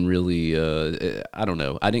 That didn't really. I don't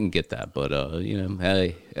know. I didn't get that. But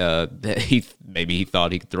hey, maybe he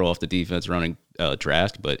thought he could throw off the defense running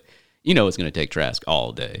Trask, but it's going to take Trask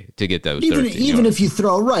all day to get those. Even if you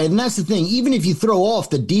throw right, and that's the thing. Even if you throw off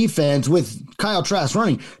the defense with Kyle Trask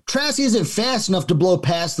running, Trask isn't fast enough to blow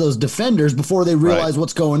past those defenders before they realize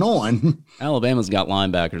what's going on. Alabama's got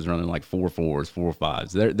linebackers running like 4.4s,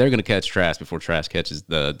 4.5s. They're going to catch Trask before Trask catches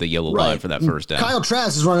the yellow line for that first down. Kyle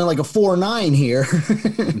Trask is running like a 4.9 here,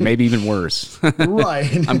 maybe even worse.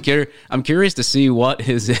 Right. I'm curious to see what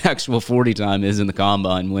his actual 40 time is in the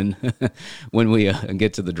combine when we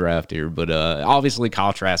get to the draft here. But obviously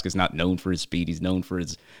Kyle Trask is not known for his speed. He's known for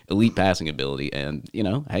his elite passing ability. And,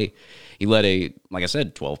 hey, he led like I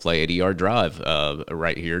said, 12-play, 80-yard drive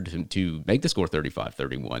right here to make the score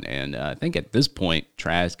 35-31. And I think at this point,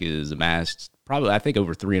 Trask is amassed probably, I think,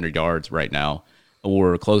 over 300 yards right now,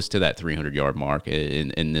 or close to that 300-yard mark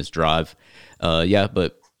in this drive.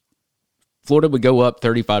 But Florida would go up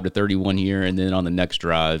 35-31 here, and then on the next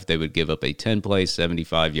drive, they would give up a 10-play,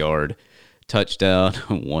 75-yard touchdown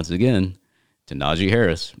once again to Najee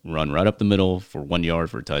Harris, run right up the middle for 1 yard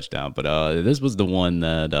for a touchdown. But this was the one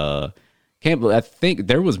that Campbell. I think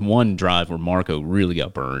there was one drive where Marco really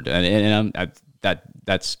got burned, and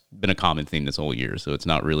that's been a common theme this whole year, so it's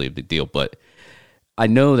not really a big deal. But I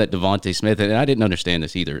know that Devontae Smith, and I didn't understand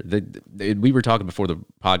this either. We were talking before the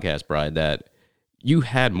podcast, Brian, that you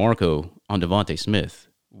had Marco on Devontae Smith.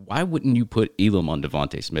 Why wouldn't you put Elam on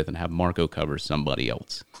Devontae Smith and have Marco cover somebody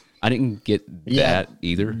else? I didn't get that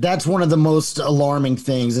either. That's one of the most alarming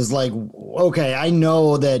things is like, okay, I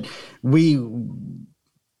know that we've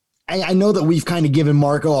kind of given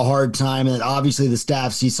Marco a hard time, and that obviously the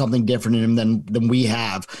staff sees something different in him than we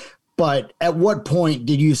have. But at what point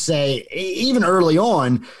did you say, even early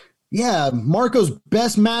on, Marco's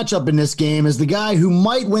best matchup in this game is the guy who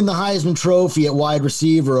might win the Heisman Trophy at wide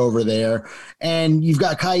receiver over there. And you've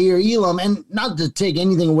got Kaiir Elam, and not to take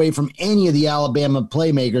anything away from any of the Alabama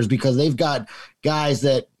playmakers, because they've got guys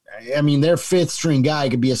that, I mean, their fifth string guy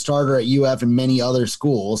could be a starter at UF and many other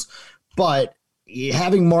schools. But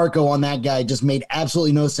having Marco on that guy just made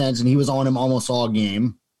absolutely no sense, and he was on him almost all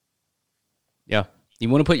game. Yeah. You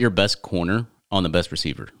want to put your best corner on the best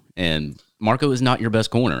receiver. And Marco is not your best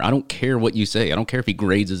corner. I don't care what you say. I don't care if he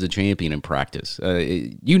grades as a champion in practice.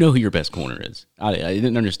 You know who your best corner is. I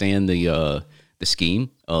didn't understand the scheme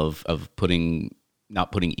of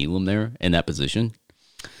not putting Elam there in that position.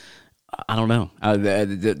 I don't know.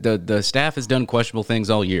 The staff has done questionable things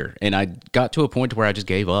all year, and I got to a point where I just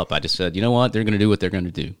gave up. I just said, you know what, they're going to do what they're going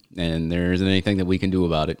to do, and there isn't anything that we can do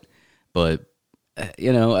about it. But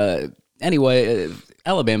anyway.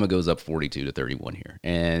 Alabama goes up 42-31 here,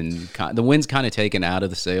 and the wind's kind of taken out of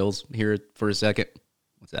the sails here for a second.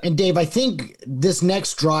 What's that? And Dave, I think this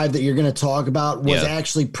next drive that you're going to talk about was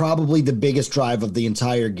actually probably the biggest drive of the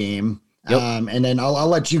entire game. Yep. And then I'll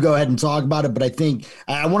let you go ahead and talk about it, but I think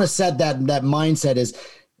I want to set that mindset is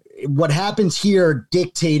what happens here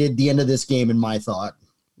dictated the end of this game, in my thought.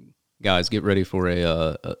 Guys, get ready for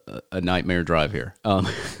a nightmare drive here.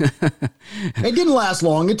 It didn't last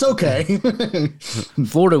long. It's okay.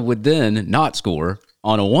 Florida would then not score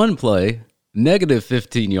on a one-play, negative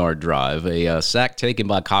 15-yard drive, a sack taken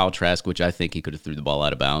by Kyle Trask, which I think he could have threw the ball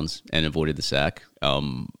out of bounds and avoided the sack.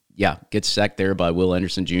 Gets sacked there by Will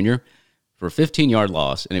Anderson Jr. for a 15-yard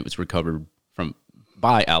loss, and it was recovered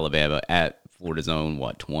by Alabama at Florida's own,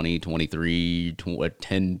 20, 23,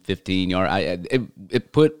 10, 15 yard.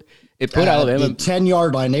 It put Alabama the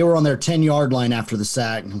 10-yard line. They were on their 10-yard line after the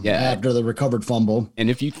sack, after the recovered fumble. And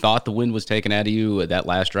if you thought the wind was taken out of you that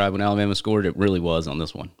last drive when Alabama scored, it really was on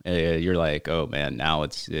this one. You're like, oh man, now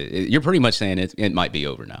you're pretty much saying it might be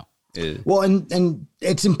over now. Well, and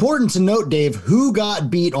it's important to note, Dave, who got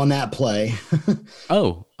beat on that play.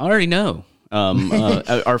 Oh, I already know.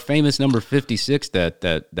 Our famous number 56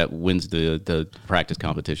 that wins the practice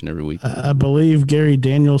competition every week. I believe Gary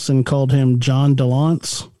Danielson called him John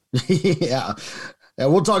DeLance. Yeah. Yeah,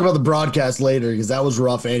 we'll talk about the broadcast later because that was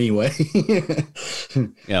rough anyway.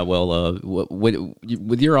 Yeah, well,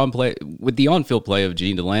 with the on-field play of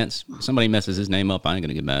Gene Delance, somebody messes his name up, I ain't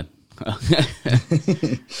gonna get mad.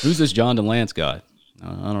 Who's this John Delance guy?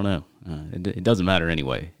 I don't know. It doesn't matter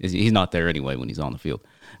anyway. He's not there anyway when he's on the field.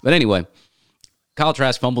 But anyway, Kyle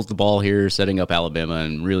Trask fumbles the ball here, setting up Alabama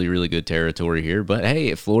in really, really good territory here. But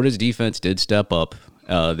hey, Florida's defense did step up.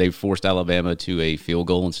 They forced Alabama to a field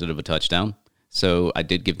goal instead of a touchdown. So I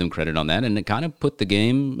did give them credit on that, and it kind of put the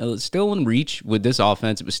game still in reach with this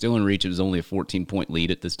offense. It was still in reach. It was only a 14-point lead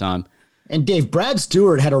at this time. And Dave, Brad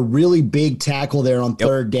Stewart had a really big tackle there on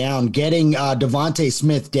third down, getting Devontae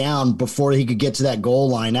Smith down before he could get to that goal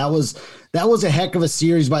line. That was a heck of a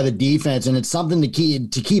series by the defense, and it's something to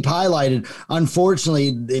keep highlighted. Unfortunately,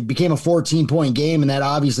 it became a 14-point game, and that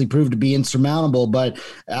obviously proved to be insurmountable. But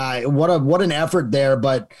what an effort there.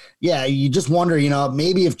 But yeah, you just wonder,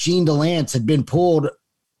 maybe if Gene Delance had been pulled,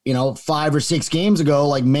 5 or 6 games ago,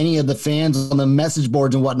 like many of the fans on the message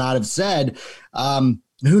boards and whatnot have said,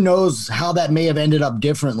 who knows how that may have ended up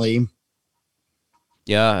differently.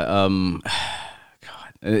 Yeah,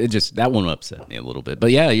 that one upset me a little bit.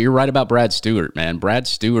 But yeah, you're right about Brad Stewart, man. Brad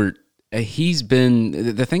Stewart,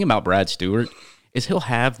 the thing about Brad Stewart is he'll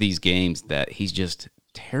have these games that he's just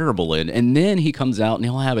terrible in, and then he comes out and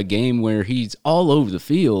he'll have a game where he's all over the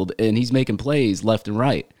field and he's making plays left and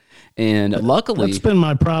right. And luckily, that's been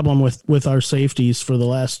my problem with our safeties for the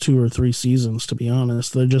last 2 or 3 seasons, to be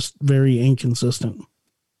honest. They're just very inconsistent.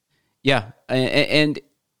 Yeah, and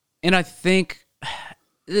I think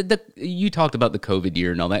you talked about the COVID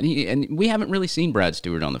year and all that, and we haven't really seen Brad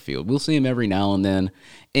Stewart on the field. We'll see him every now and then,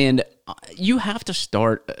 and you have to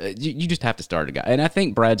start. You just have to start a guy, and I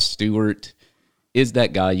think Brad Stewart is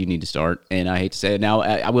that guy you need to start. And I hate to say it now,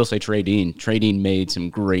 I will say Trey Dean. Trey Dean made some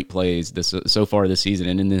great plays so far this season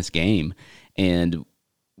and in this game, and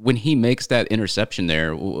when he makes that interception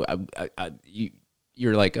there,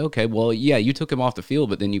 you're like, okay, well, yeah, you took him off the field,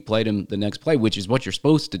 but then you played him the next play, which is what you're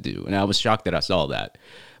supposed to do. And I was shocked that I saw that.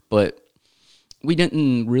 But we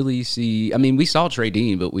didn't really see – I mean, we saw Trey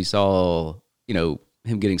Dean, but we saw, him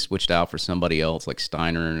getting switched out for somebody else like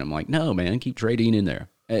Steiner. And I'm like, no, man, keep Trey Dean in there.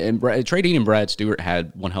 And Trey Dean and Brad Stewart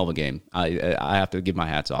had one hell of a game. I have to give my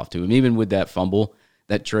hats off to him. Even with that fumble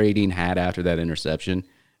that Trey Dean had after that interception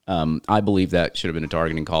 – I believe that should have been a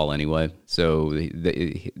targeting call anyway. So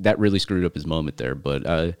that really screwed up his moment there. But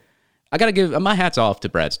I got to give my hats off to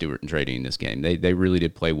Brad Stewart and Trey Dean in this game. They really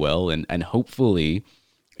did play well. And hopefully,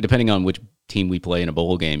 depending on which team we play in a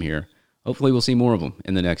bowl game here, hopefully we'll see more of them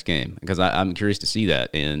in the next game. Because I'm curious to see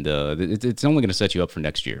that. And it's only going to set you up for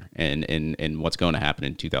next year and what's going to happen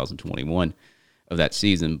in 2021 of that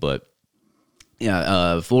season. But,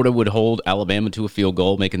 yeah, Florida would hold Alabama to a field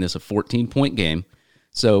goal, making this a 14-point game.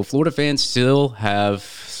 So Florida fans still have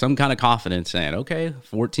some kind of confidence saying, okay,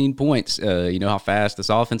 14 points, you know how fast this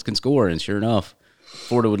offense can score. And sure enough,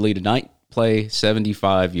 Florida would lead a 9-play,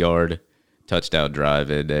 75-yard touchdown drive.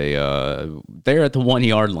 And they're at the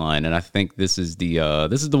 1-yard line. And I think this is the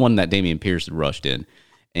one that Dameon Pierce rushed in.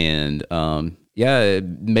 And,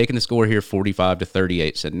 making the score here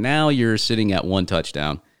 45-38. So now you're sitting at 1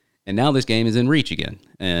 touchdown. And now this game is in reach again.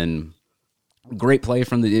 And great play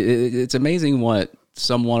from it's amazing what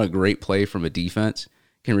somewhat a great play from a defense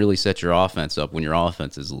can really set your offense up when your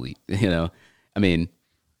offense is elite. I mean,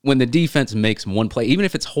 when the defense makes one play, even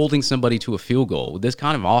if it's holding somebody to a field goal, with this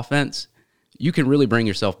kind of offense, you can really bring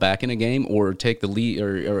yourself back in a game or take the lead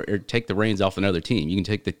or take the reins off another team. You can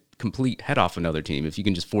take the complete head off another team if you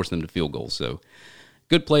can just force them to field goals. So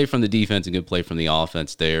good play from the defense and good play from the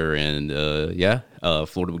offense there. And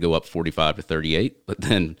Florida would go up 45-38, but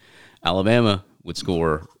then Alabama would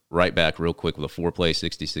score right back real quick with a 4-play,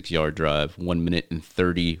 66-yard drive, 1 minute and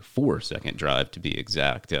 34-second drive to be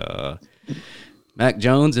exact. Mac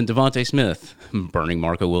Jones and Devontae Smith burning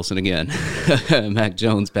Marco Wilson again. Mac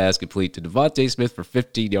Jones pass complete to Devontae Smith for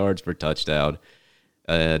 15 yards for touchdown,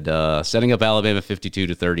 and setting up Alabama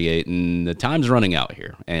 52-38. And the time's running out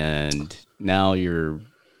here, and now you're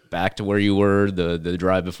back to where you were the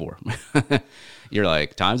drive before. You're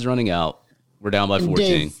like, time's running out. We're down by 14.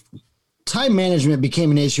 Dave, time management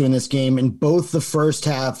became an issue in this game in both the first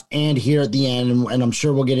half and here at the end, and I'm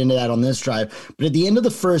sure we'll get into that on this drive. But at the end of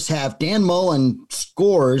the first half, Dan Mullen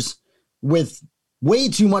scores with way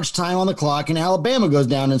too much time on the clock, and Alabama goes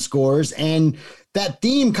down and scores, and that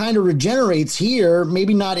theme kind of regenerates here,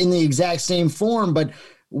 maybe not in the exact same form, but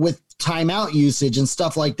with timeout usage and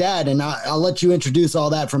stuff like that. And I'll let you introduce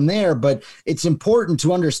all that from there, but it's important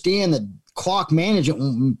to understand that clock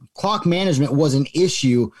management was an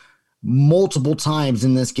issue multiple times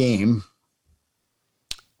in this game.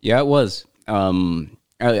 Yeah, it was. we'll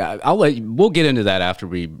get into that after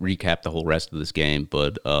we recap the whole rest of this game.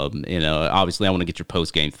 But, obviously I want to get your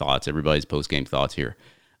post-game thoughts, everybody's post-game thoughts here.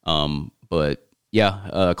 But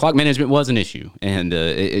yeah, clock management was an issue, and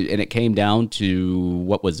it came down to,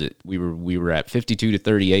 what was it? We were at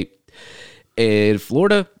 52-38, and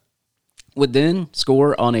Florida would then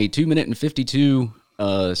score on a 2-minute and 52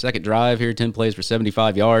 second drive here, 10 plays for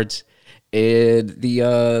 75 yards. And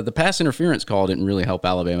the pass interference call didn't really help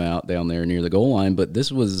Alabama out down there near the goal line, but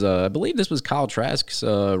this was, I believe this was Kyle Trask's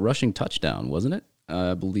rushing touchdown, wasn't it?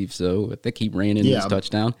 I believe so. I think he ran in his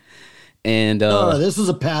touchdown. And this was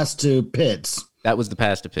a pass to Pitts. That was the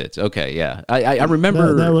pass to Pitts. Okay, yeah. I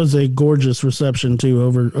remember. That was a gorgeous reception, too,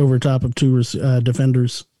 over top of two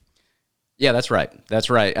defenders. Yeah, that's right. That's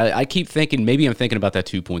right. I keep thinking, maybe I'm thinking about that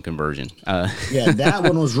 2-point conversion. Yeah, that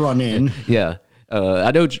one was run in. Yeah.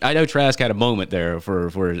 I know Trask had a moment there for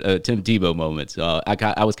a Tim Tebow moment. So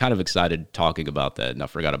I was kind of excited talking about that, and I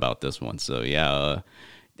forgot about this one. So, yeah,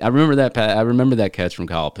 I remember that. I remember that catch from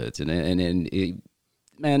Kyle Pitts.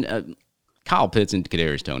 Kyle Pitts and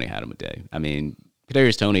Kadarius Toney had him a day. I mean,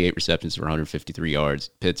 Kadarius Toney, 8 receptions for 153 yards.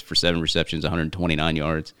 Pitts for 7 receptions, 129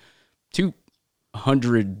 yards.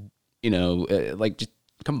 200, just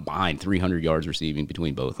combined 300 yards receiving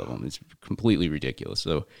between both of them. It's completely ridiculous.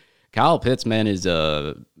 So Kyle Pitts, man, is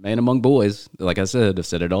a man among boys. Like I said, I've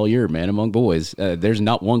said it all year, man among boys. There's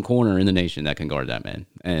not one corner in the nation that can guard that man.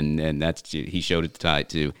 And that's, he showed it tonight,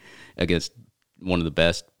 too, against one of the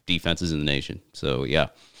best defenses in the nation. So, yeah.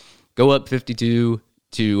 Go up 52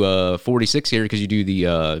 to 46 here because you do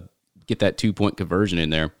the get that 2-point conversion in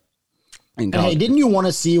there. And hey, didn't you want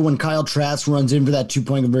to see when Kyle Trask runs in for that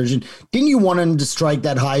 2-point conversion? Didn't you want him to strike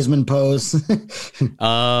that Heisman pose?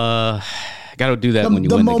 Got to do that when you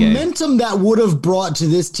win the game. The momentum that would have brought to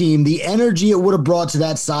this team, the energy it would have brought to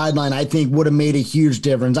that sideline, I think would have made a huge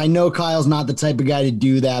difference. I know Kyle's not the type of guy to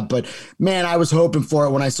do that, but man, I was hoping for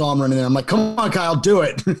it when I saw him running there. I'm like, come on, Kyle, do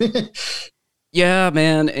it. Yeah,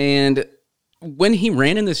 man. And when he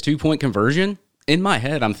ran in this 2-point conversion, in my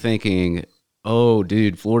head, I'm thinking, oh,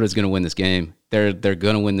 dude, Florida's going to win this game. They're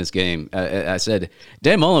going to win this game. I said,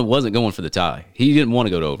 Dan Mullen wasn't going for the tie. He didn't want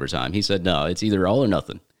to go to overtime. He said, no, it's either all or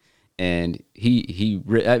nothing. And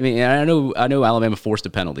I know Alabama forced a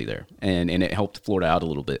penalty there, and it helped Florida out a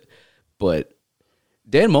little bit. But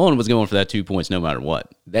Dan Mullen was going for that 2 points no matter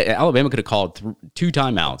what. Alabama could have called 2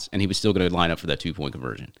 timeouts, and he was still going to line up for that 2-point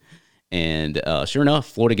conversion. And sure enough,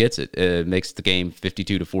 Florida gets it. It makes the game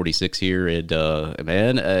 52-46 here. And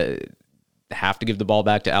have to give the ball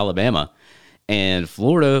back to Alabama. And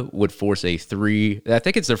Florida would force a 3. I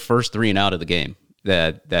think it's their first 3 and out of the game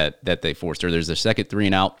that they forced. Or there's their second 3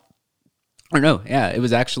 and out. Or no, yeah, it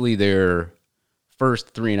was actually their first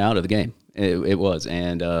 3 and out of the game. It was.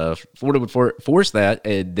 And Florida would force that.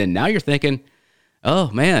 And then now you're thinking,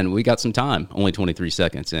 oh, man, we got some time, only 23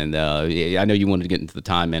 seconds. And I know you wanted to get into the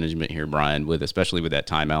time management here, Brian, especially with that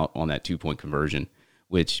timeout on that 2-point conversion,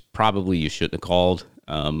 which probably you shouldn't have called.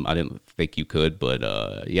 I didn't think you could, but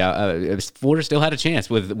Florida still had a chance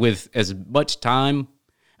with as much time.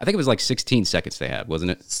 I think it was like 16 seconds they had,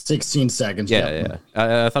 wasn't it? 16 seconds. Yeah.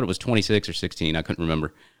 I thought it was 26 or 16. I couldn't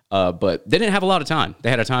remember. But they didn't have a lot of time. They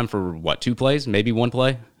had a time for, 2 plays, maybe 1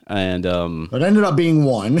 play? And it ended up being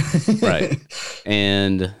 1. Right.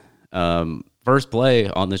 And first play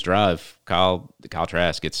on this drive, Kyle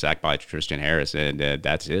Trask gets sacked by Tristan Harris, and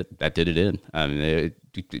that's it. That did it in. I mean,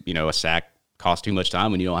 a sack costs too much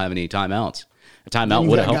time when you don't have any timeouts. A timeout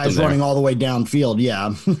would have helped them guys there. Running all the way downfield,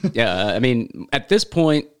 yeah. Yeah, I mean, at this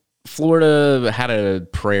point, Florida had a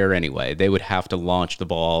prayer anyway. They would have to launch the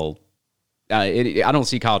ball. I don't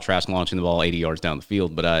see Kyle Trask launching the ball 80 yards down the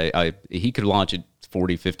field, but he could launch it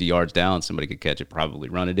 40, 50 yards down. Somebody could catch it, probably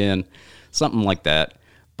run it in, something like that.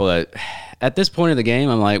 But at this point of the game,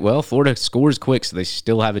 I'm like, well, Florida scores quick, so they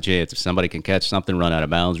still have a chance. If somebody can catch something, run out of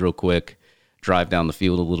bounds real quick, drive down the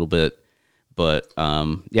field a little bit. But,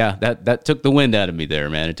 that took the wind out of me there,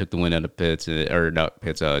 man. It took the wind out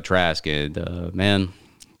of Trask. And, man,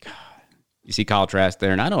 God, you see Kyle Trask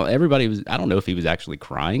there, and I don't know if he was actually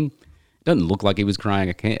crying. It doesn't look like he was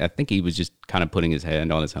crying. I think he was just kind of putting his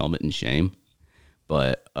hand on his helmet in shame.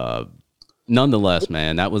 But nonetheless,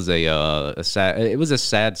 man, that was a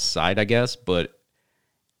sad sight, I guess. But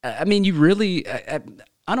I mean, you really,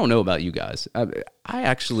 I don't know about you guys. I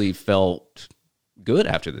actually felt good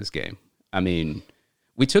after this game. I mean,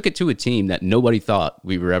 we took it to a team that nobody thought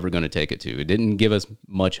we were ever going to take it to. It didn't give us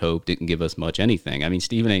much hope, didn't give us much anything. I mean,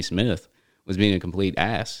 Stephen A. Smith was being a complete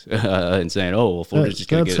ass and saying, "Oh, well, Florida's just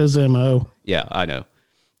going to get it." That's his MO. Yeah, I know.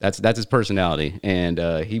 That's his personality, and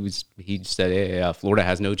he said, "Yeah, Florida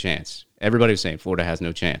has no chance." Everybody was saying Florida has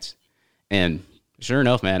no chance, And sure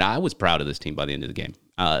enough, man, I was proud of this team by the end of the game.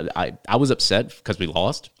 I was upset because we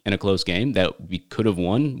lost in a close game that we could have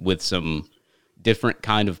won with some different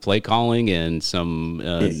kind of play calling and some.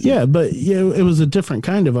 It was a different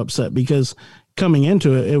kind of upset because coming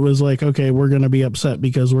into it, it was like, okay, we're going to be upset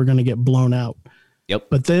because we're going to get blown out. Yep.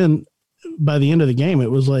 But then by the end of the game, it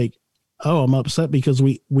was like, oh, I'm upset because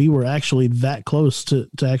we were actually that close to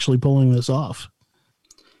actually pulling this off.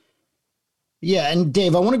 Yeah, and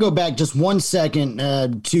Dave, I want to go back just 1 second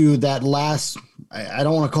to that last, I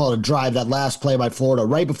don't want to call it a drive, that last play by Florida.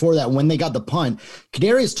 Right before that, when they got the punt,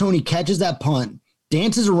 Kadarius Toney catches that punt,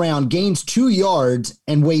 dances around, gains 2 yards,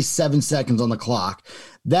 and wastes 7 seconds on the clock.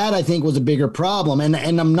 That, I think, was a bigger problem. And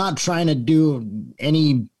I'm not trying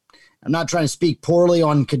to I'm not trying to speak poorly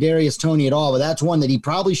on Kadarius Toney at all, but that's one that he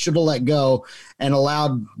probably should have let go and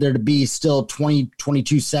allowed there to be still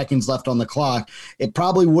 22 seconds left on the clock. It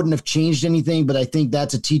probably wouldn't have changed anything, but I think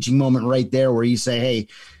that's a teaching moment right there where you say, hey,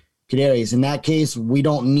 Kadarius, in that case, we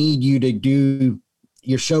don't need you to do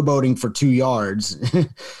your showboating for 2 yards.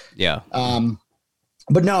 Yeah.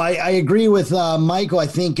 But no, I agree with Michael. I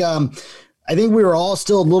think we were all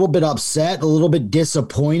still a little bit upset, a little bit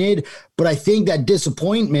disappointed, but I think that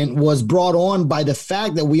disappointment was brought on by the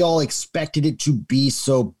fact that we all expected it to be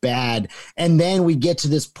so bad. And then we get to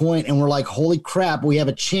this point and we're like, holy crap, we have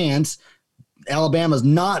a chance. Alabama's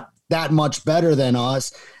not that much better than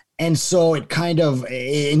us. And so it kind of,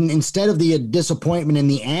 instead of the disappointment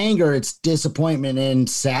and the anger, it's disappointment and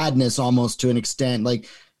sadness almost to an extent. Like,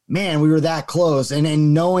 man, we were that close.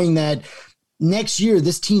 And knowing that next year,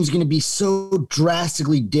 this team's going to be so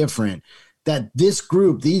drastically different that this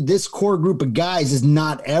group, this core group of guys is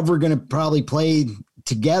not ever going to probably play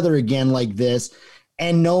together again like this.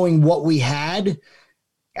 And knowing what we had,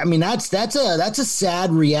 I mean, that's a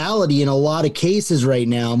sad reality in a lot of cases right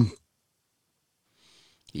now.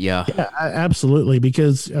 Yeah, absolutely.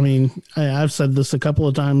 Because, I mean, I've said this a couple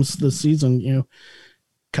of times this season,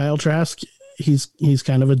 Kyle Trask, he's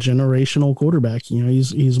kind of a generational quarterback.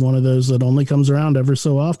 He's one of those that only comes around ever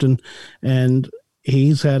so often, and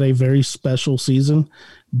he's had a very special season,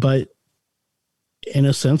 but in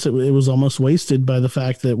a sense it was almost wasted by the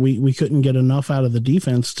fact that we couldn't get enough out of the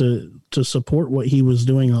defense to support what he was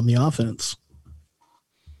doing on the offense.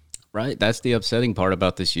 Right. That's the upsetting part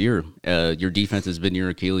about this year. Your defense has been your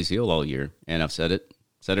Achilles heel all year, and I've said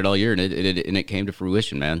it all year, and it came to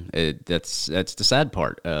fruition, man. That's the sad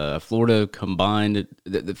part. Florida combined,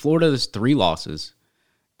 Florida's 3 losses,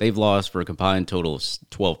 they've lost for a combined total of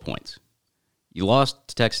 12 points. You lost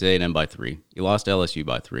to Texas A&M by 3, you lost to LSU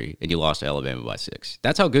by 3, and you lost to Alabama by 6.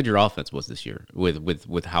 That's how good your offense was this year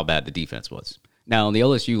with how bad the defense was. Now, the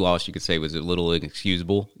LSU loss, you could say, was a little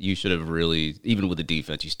inexcusable. You should have really, even with the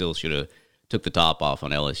defense, you still should have took the top off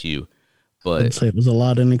on LSU. But I'd say it was a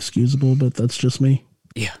lot inexcusable, but that's just me.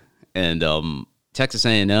 Yeah, and Texas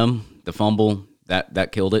A&M, the fumble,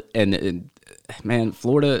 that killed it. And man,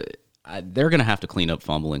 Florida, they're going to have to clean up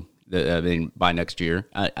fumbling. By next year.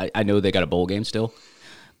 I know they got a bowl game still,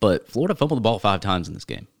 but Florida fumbled the ball 5 times in this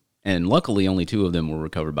game, and luckily only 2 of them were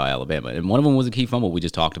recovered by Alabama, and one of them was a key fumble we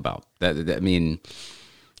just talked about. That I mean,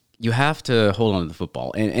 you have to hold on to the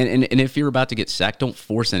football, and if you're about to get sacked, don't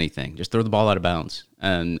force anything. Just throw the ball out of bounds.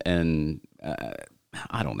 And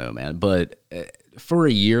I don't know, man, but for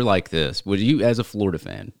a year like this, would you, as a Florida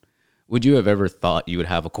fan, would you have ever thought you would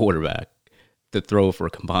have a quarterback to throw for a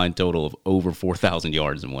combined total of over 4,000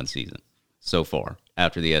 yards in one season so far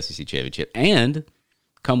after the SEC championship and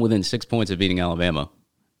come within 6 points of beating Alabama?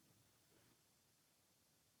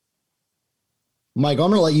 Mike,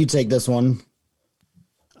 I'm going to let you take this one.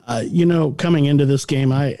 Coming into this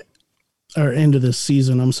game, into this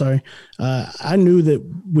season, I'm sorry, I knew that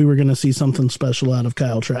we were going to see something special out of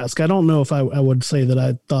Kyle Trask. I don't know if I would say that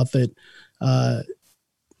I thought that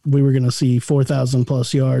we were going to see 4,000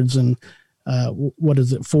 plus yards and what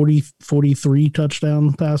is it, 43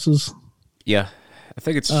 touchdown passes? Yeah, I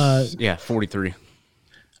think it's 43.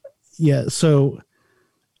 Yeah, so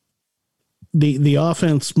the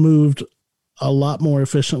offense moved a lot more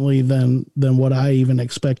efficiently than what I even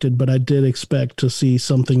expected, but I did expect to see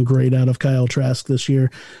something great out of Kyle Trask this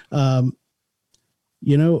year. I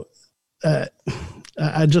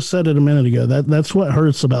just said it a minute ago. That's what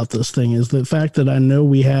hurts about this thing, is the fact that I know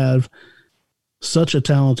we have such a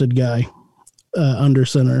talented guy under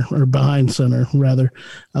center, or behind center rather.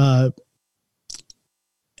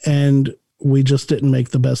 And we just didn't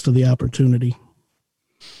make the best of the opportunity.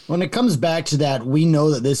 When it comes back to that, we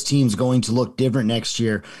know that this team's going to look different next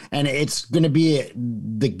year, and it's going to be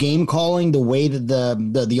the game calling, the way that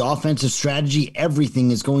the offensive strategy,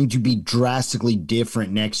 everything is going to be drastically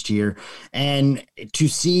different next year. And to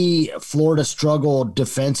see Florida struggle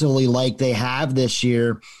defensively like they have this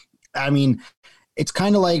year, I mean, it's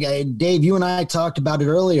kind of like, Dave, you and I talked about it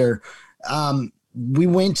earlier. We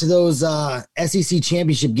went to those SEC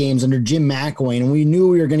championship games under Jim McElwain, and we knew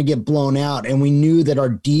we were going to get blown out, and we knew that our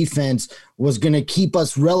defense was going to keep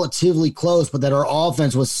us relatively close, but that our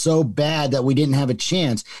offense was so bad that we didn't have a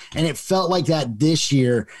chance. And it felt like that this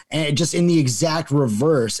year, and just in the exact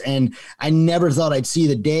reverse. And I never thought I'd see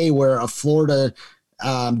the day where a Florida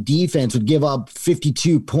defense would give up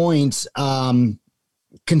 52 points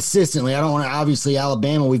consistently. I don't want to, obviously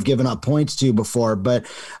Alabama we've given up points to before, but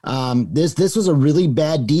this was a really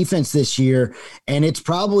bad defense this year, and it's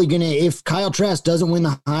probably going to, if Kyle Trask doesn't win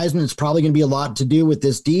the Heisman, it's probably going to be a lot to do with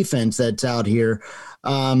this defense that's out here.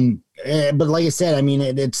 But like I said, I mean,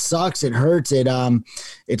 it sucks. It hurts.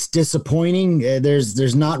 It's disappointing.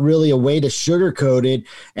 There's not really a way to sugarcoat it.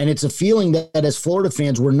 And it's a feeling that as Florida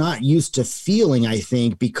fans, we're not used to feeling, I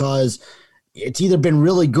think, because it's either been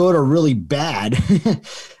really good or really bad.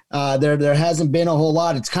 There hasn't been a whole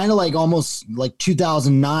lot. It's kind of like almost like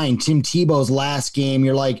 2009, Tim Tebow's last game.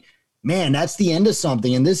 You're like, man, that's the end of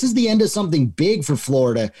something. And this is the end of something big for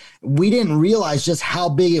Florida. We didn't realize just how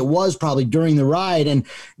big it was probably during the ride. And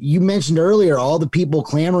you mentioned earlier all the people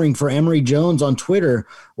clamoring for Emory Jones on Twitter.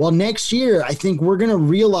 Well, next year, I think we're going to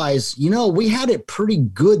realize, we had it pretty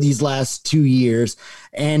good these last 2 years.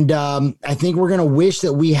 And I think we're going to wish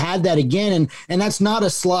that we had that again. And that's not a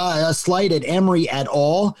slight at Emory at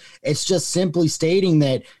all. It's just simply stating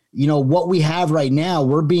that, what we have right now,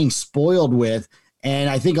 we're being spoiled with.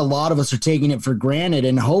 And I think a lot of us are taking it for granted.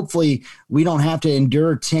 And hopefully we don't have to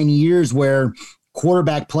endure 10 years where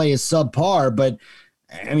quarterback play is subpar. But,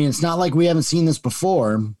 I mean, it's not like we haven't seen this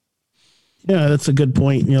before. Yeah, that's a good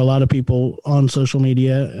point. A lot of people on social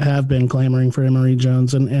media have been clamoring for Emory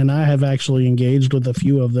Jones, and I have actually engaged with a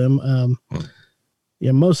few of them.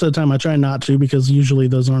 Most of the time I try not to, because usually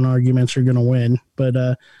those aren't arguments you're going to win. But,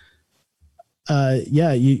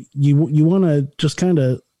 you want to just kind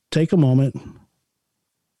of take a moment,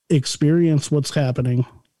 experience what's happening,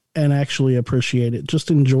 and actually appreciate it.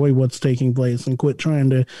 Just enjoy what's taking place and quit trying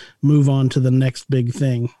to move on to the next big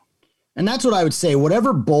thing. And that's what I would say.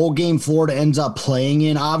 Whatever bowl game Florida ends up playing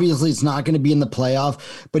in, obviously it's not going to be in the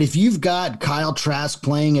playoff. But if you've got Kyle Trask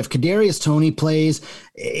playing, if Kadarius Toney plays,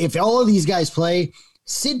 if all of these guys play,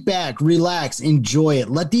 sit back, relax, enjoy it.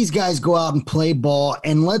 Let these guys go out and play ball,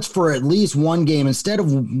 and let's, for at least one game, instead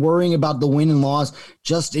of worrying about the win and loss,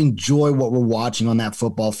 just enjoy what we're watching on that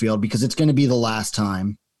football field, because it's going to be the last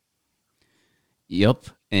time. Yep.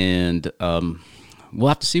 And we'll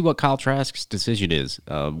have to see what Kyle Trask's decision is,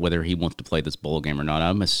 whether he wants to play this bowl game or not.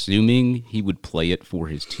 I'm assuming he would play it for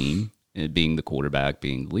his team, being the quarterback,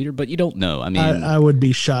 being the leader, but you don't know. I mean, I would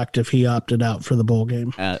be shocked if he opted out for the bowl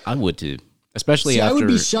game. I would too. Especially after, I would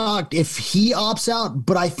be shocked if he opts out,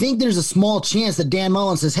 but I think there's a small chance that Dan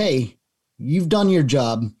Mullen says, hey, you've done your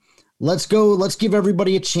job. Let's go. Let's give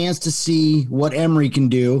everybody a chance to see what Emory can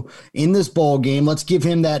do in this bowl game. Let's give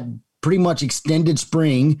him that pretty much extended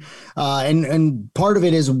spring. And part of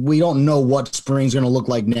it is we don't know what spring's going to look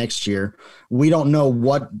like next year. We don't know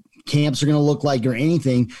what camps are going to look like or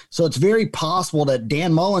anything. So it's very possible that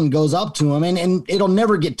Dan Mullen goes up to him, and it'll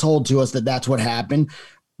never get told to us that that's what happened.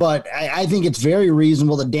 But I think it's very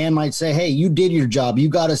reasonable that Dan might say, hey, you did your job. You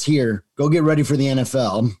got us here. Go get ready for the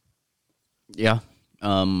NFL. Yeah.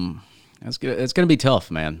 It's going to be tough,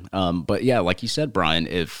 man. But yeah, like you said, Brian,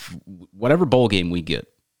 if whatever bowl game we get,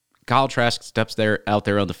 Kyle Trask steps out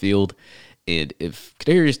there on the field, and if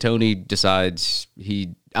Kadarius Toney decides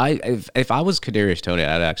if I was Kadarius Toney,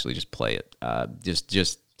 I'd actually just play it,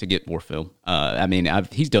 just to get more film. I mean,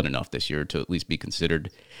 he's done enough this year to at least be considered,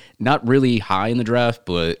 not really high in the draft,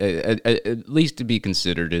 but at least to be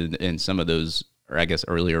considered in some of those, or I guess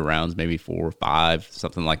earlier rounds, maybe 4 or 5,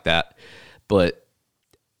 something like that. But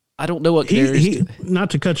I don't know what he not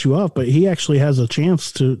to cut you off, but he actually has a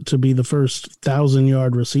chance to be the first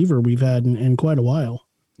 1,000-yard receiver we've had in quite a while.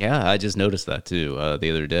 Yeah, I just noticed that too the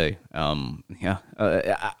other day.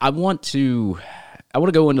 I want to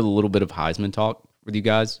go into a little bit of Heisman talk with you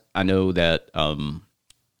guys. I know that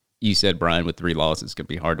you said, Brian, with 3 losses, it's going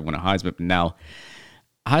to be hard to win a Heisman. But now,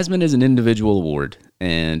 Heisman is an individual award,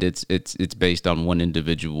 and it's based on one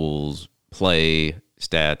individual's play,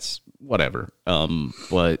 stats, whatever.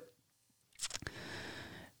 But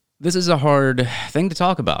This is a hard thing to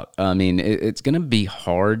talk about. I mean, it's going to be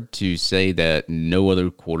hard to say that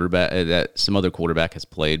some other quarterback has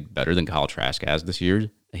played better than Kyle Trask has this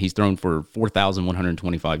year. He's thrown for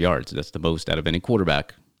 4,125 yards. That's the most out of any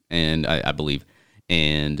quarterback, and I believe.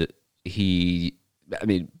 And pretty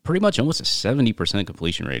much almost a 70%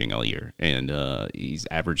 completion rating all year. And he's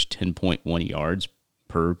averaged 10.1 yards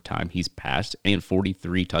per time he's passed and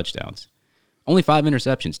 43 touchdowns. Only 5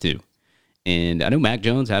 interceptions, too. And I know Mac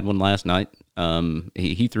Jones had one last night.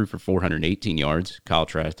 He threw for 418 yards. Kyle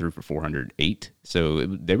Trask threw for 408. So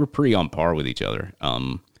they were pretty on par with each other.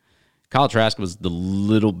 Kyle Trask was the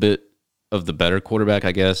little bit of the better quarterback,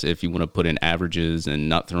 I guess, if you want to put in averages and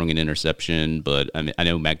not throwing an interception. But I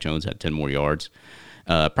know Mac Jones had 10 more yards.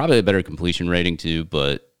 Probably a better completion rating, too.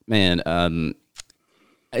 But, man,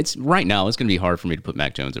 right now it's going to be hard for me to put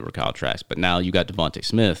Mac Jones over Kyle Trask. But now you got Devontae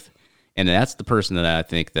Smith. And that's the person that I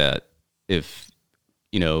think that if,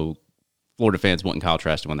 Florida fans wanting Kyle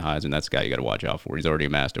Trask to win the Heisman, that's the guy you got to watch out for. He's already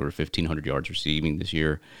amassed over 1,500 yards receiving this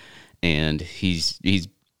year, and he's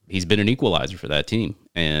been an equalizer for that team.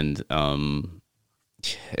 And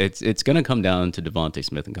it's going to come down to Devontae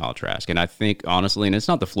Smith and Kyle Trask. And I think, honestly, and it's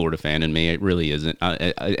not the Florida fan in me, it really isn't,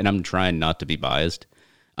 and I'm trying not to be biased.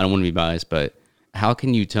 I don't want to be biased, but how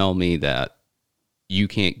can you tell me that you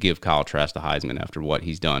can't give Kyle Trask the Heisman after what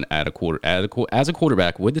he's done as a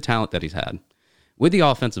quarterback with the talent that he's had, with the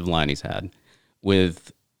offensive line he's had,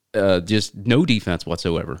 with just no defense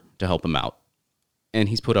whatsoever to help him out. And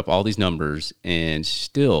he's put up all these numbers and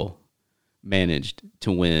still managed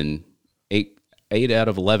to win 8 out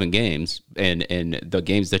of 11 games. And the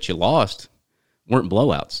games that you lost weren't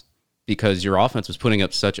blowouts because your offense was putting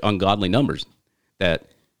up such ungodly numbers that.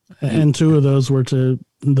 And 2 of those were to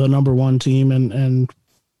the number 1 team and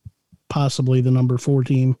possibly the number 4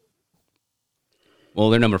 team. Well,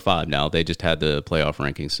 they're number 5 now. They just had the playoff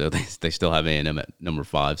rankings, so they still have A&M at number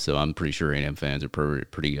 5. So I'm pretty sure A&M fans are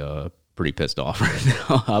pretty pissed off right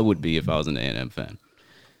now. I would be if I was an A&M fan.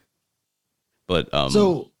 But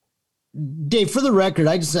so, Dave, for the record,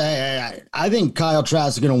 I think Kyle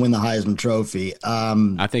Trask is going to win the Heisman Trophy.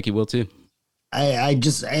 I think he will too. I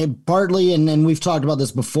partly, and we've talked about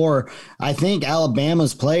this before, I think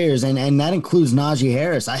Alabama's players, and that includes Najee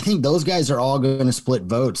Harris, I think those guys are all going to split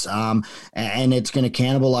votes, and it's going to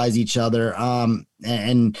cannibalize each other.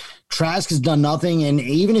 And Trask has done nothing, and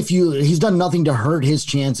even if he's done nothing to hurt his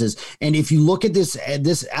chances. And if you look at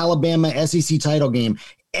this Alabama SEC title game,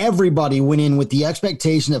 everybody went in with the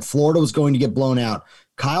expectation that Florida was going to get blown out.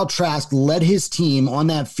 Kyle Trask led his team on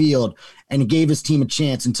that field and gave his team a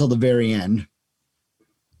chance until the very end.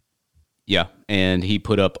 Yeah, and he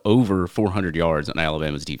put up over 400 yards on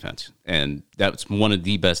Alabama's defense, and that's one of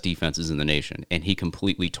the best defenses in the nation, and he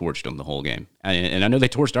completely torched them the whole game. And I know they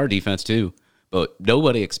torched our defense too, but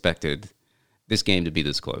nobody expected this game to be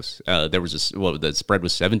this close. The spread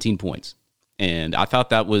was 17 points, and I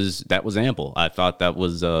thought that was ample. I thought that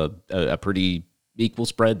was a pretty equal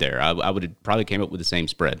spread there. I would have probably came up with the same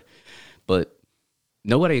spread, but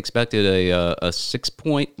nobody expected a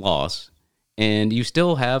 6-point loss. And you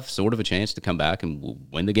still have sort of a chance to come back and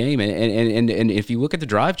win the game. And if you look at the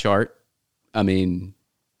drive chart, I mean,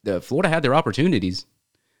 Florida had their opportunities,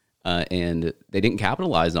 and they didn't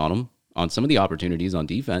capitalize on them, on some of the opportunities on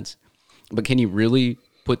defense. But can you really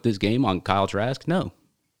put this game on Kyle Trask? No.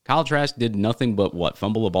 Kyle Trask did nothing but,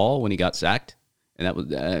 fumble a ball when he got sacked? And that was,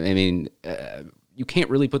 you can't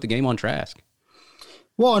really put the game on Trask.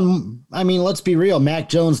 Well, and I mean, let's be real. Mac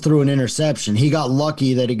Jones threw an interception. He got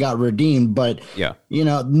lucky that he got redeemed, but yeah,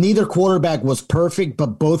 neither quarterback was perfect,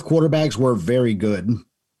 but both quarterbacks were very good.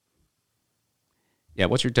 Yeah.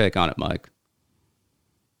 What's your take on it, Mike?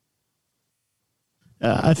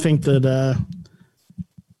 I think that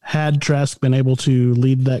had Trask been able to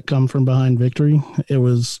lead that come from behind victory,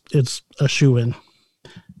 it's a shoe-in,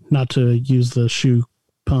 not to use the shoe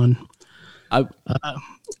pun.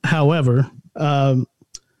 However,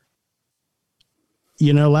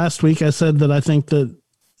 last week I said that I think that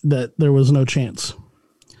there was no chance.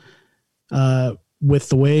 With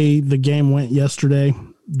the way the game went yesterday,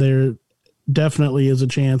 there definitely is a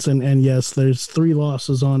chance. And yes, there's 3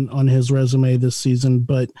 losses on his resume this season.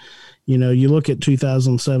 But, you look at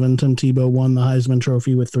 2007, Tim Tebow won the Heisman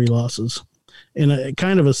Trophy with 3 losses in a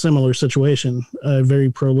kind of a similar situation, a very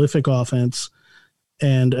prolific offense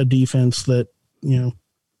and a defense that,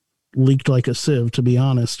 leaked like a sieve, to be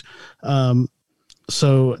honest.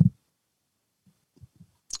 So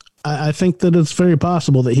I think that it's very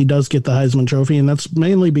possible that he does get the Heisman Trophy, and that's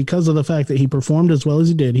mainly because of the fact that he performed as well as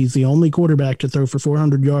he did. He's the only quarterback to throw for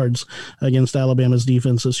 400 yards against Alabama's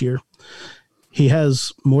defense this year. He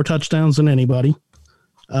has more touchdowns than anybody.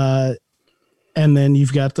 And then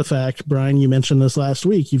you've got the fact, Brian, you mentioned this last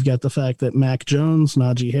week, you've got the fact that Mac Jones,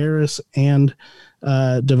 Najee Harris, and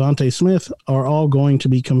Devontae Smith are all going to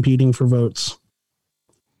be competing for votes.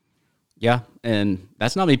 Yeah, and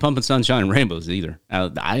that's not me pumping sunshine and rainbows either.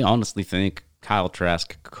 I honestly think Kyle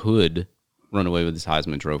Trask could run away with his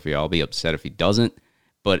Heisman Trophy. I'll be upset if he doesn't.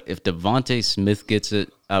 But if Devontae Smith gets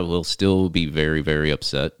it, I will still be very, very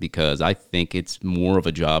upset because I think it's more of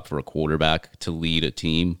a job for a quarterback to lead a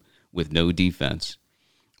team with no defense,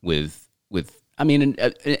 with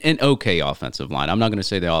an okay offensive line. I'm not going to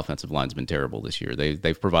say the offensive line's been terrible this year.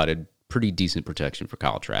 They've provided pretty decent protection for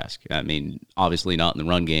Kyle Trask. I mean, obviously not in the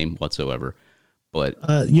run game whatsoever, but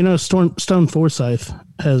Stone Forsythe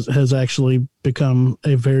has actually become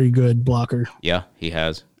a very good blocker. Yeah, he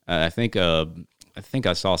has. I think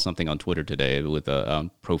I saw something on Twitter today with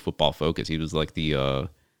Pro Football Focus. He was like the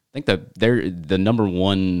they're the number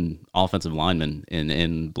one offensive lineman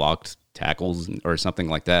in blocked tackles or something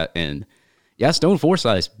like that. And yeah, Stone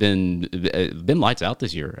Forsythe's been lights out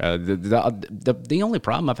this year. The only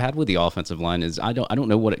problem I've had with the offensive line is I don't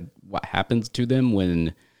know what happens to them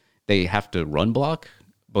when they have to run block.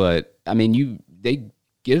 But I mean, they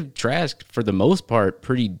give Trask for the most part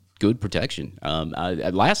pretty good protection.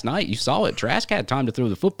 Last night you saw it. Trask had time to throw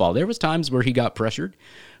the football. There was times where he got pressured,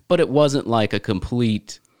 but it wasn't like a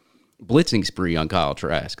complete blitzing spree on Kyle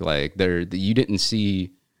Trask. Like you didn't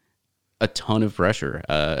see a ton of pressure.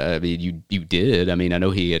 I mean, you did. I mean, I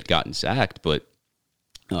know he had gotten sacked, but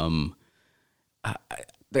the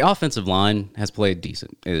offensive line has played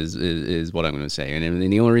decent. Is what I'm going to say. And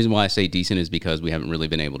the only reason why I say decent is because we haven't really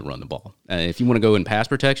been able to run the ball. If you want to go in pass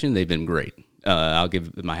protection, they've been great. I'll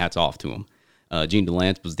give my hats off to them. Gene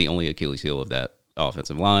Delance was the only Achilles heel of that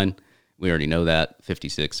offensive line. We already know that.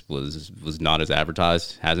 56 was not as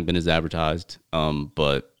advertised, hasn't been as advertised.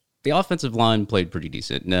 But the offensive line played pretty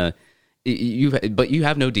decent. But you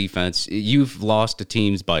have no defense. You've lost to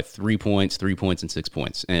teams by 3 points, and 6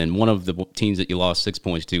 points. And one of the teams that you lost 6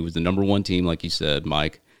 points to was the number one team, like you said,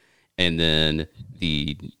 Mike, and then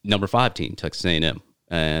the number 5 team, Texas A&M.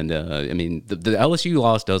 And I mean, the LSU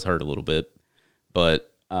loss does hurt a little bit,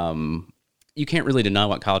 but you can't really deny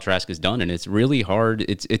what Kyle Trask has done, and it's really hard.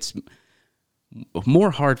 It's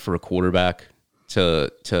more hard for a quarterback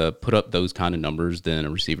to put up those kind of numbers than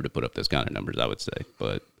a receiver to put up those kind of numbers, I would say.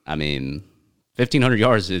 But I mean, 1,500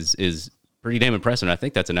 yards is pretty damn impressive. I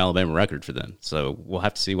think that's an Alabama record for them. So we'll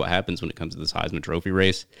have to see what happens when it comes to this Heisman Trophy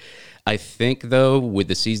race. I think, though, with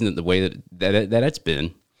the season the way that it's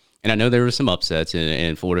been, and I know there were some upsets,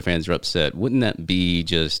 and Florida fans are upset, wouldn't that be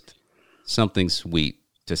just something sweet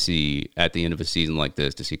to see at the end of a season like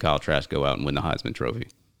this, to see Kyle Trask go out and win the Heisman Trophy?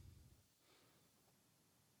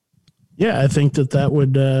 Yeah, I think that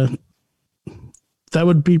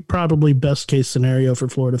would be probably best case scenario for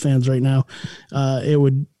Florida fans right now. It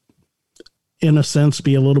would, in a sense,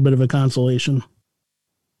 be a little bit of a consolation.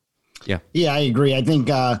 Yeah, I agree. I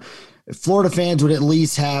think Florida fans would at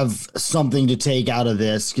least have something to take out of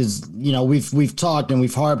this because, you know, we've talked and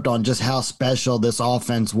we've harped on just how special this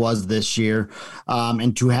offense was this year.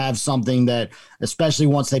 And to have something that, especially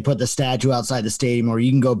once they put the statue outside the stadium, where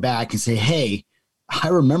you can go back and say, hey, I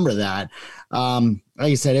remember that. Like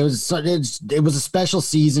I said, it was a special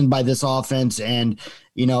season by this offense, and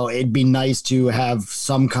you know it'd be nice to have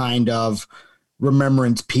some kind of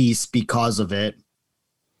remembrance piece because of it.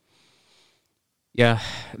 Yeah,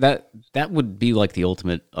 that would be like the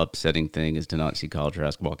ultimate upsetting thing, is to not see Kyle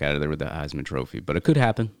Trask walk out of there with the Heisman Trophy, but it could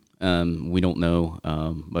happen. We don't know.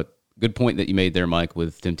 But good point that you made there, Mike,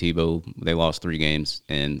 with Tim Tebow. They lost 3 games,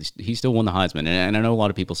 and he still won the Heisman. And I know a lot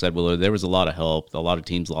of people said, well, there was a lot of help. A lot of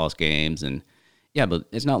teams lost games. And, yeah, but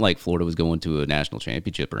it's not like Florida was going to a national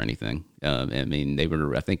championship or anything. I mean,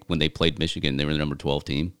 I think when they played Michigan, they were the number 12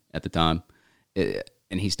 team at the time.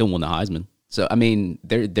 And he still won the Heisman. So, I mean,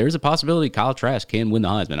 there's a possibility Kyle Trask can win the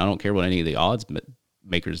Heisman. I don't care what any of the odds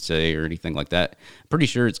makers say or anything like that. I'm pretty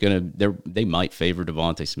sure they might favor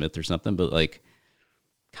Devontae Smith or something, but, like,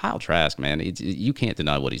 Kyle Trask, man, you can't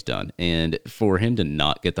deny what he's done. And for him to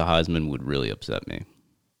not get the Heisman would really upset me.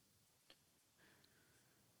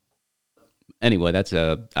 Anyway, that's,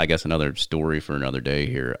 I guess, another story for another day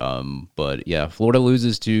here. But, yeah, Florida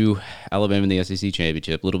loses to Alabama in the SEC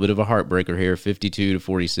Championship. A little bit of a heartbreaker here,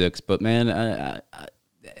 52-46. But, man,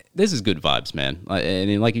 this is good vibes, man.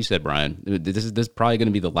 And like you said, Brian, this is probably going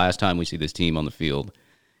to be the last time we see this team on the field.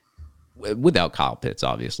 Without Kyle Pitts,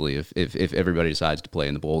 obviously, if everybody decides to play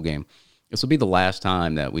in the bowl game. This will be the last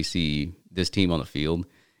time that we see this team on the field.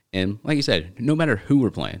 And like you said, no matter who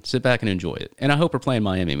we're playing, sit back and enjoy it. And I hope we're playing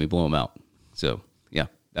Miami and we blow them out. So, yeah,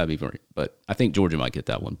 that'd be great. But I think Georgia might get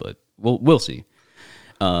that one, but we'll see.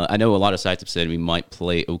 I know a lot of sites have said we might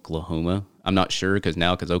play Oklahoma. I'm not sure because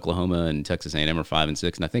Oklahoma and Texas A&M are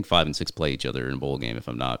 5-6, and I think 5 and 6 play each other in a bowl game if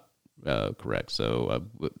I'm not correct. So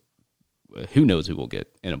who knows who we'll get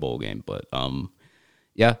in a bowl game? But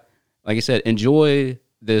yeah, like I said, enjoy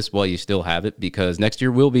this while you still have it because next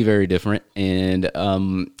year will be very different. And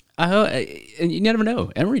and you never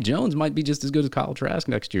know. Emory Jones might be just as good as Kyle Trask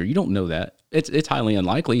next year. You don't know that. It's highly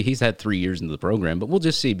unlikely. He's had 3 years into the program, but we'll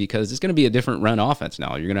just see because it's going to be a different run offense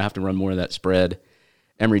now. You're going to have to run more of that spread.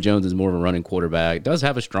 Emory Jones is more of a running quarterback. Does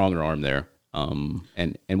have a stronger arm there. And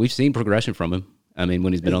we've seen progression from him. I mean,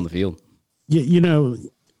 when he's been on the field.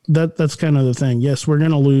 That's kind of the thing. Yes, we're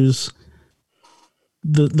going to lose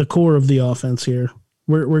the core of the offense here.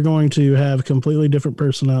 We're going to have completely different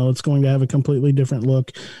personnel. It's going to have a completely different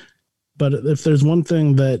look. But if there's one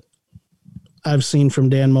thing that I've seen from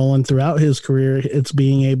Dan Mullen throughout his career, it's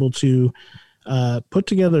being able to put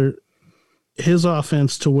together his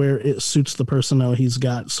offense to where it suits the personnel he's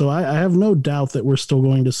got. So I have no doubt that we're still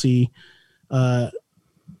going to see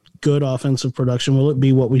good offensive production. Will it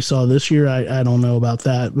be what we saw this year? I don't know about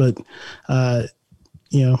that, but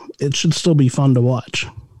it should still be fun to watch.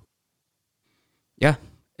 Yeah.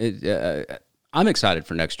 I'm excited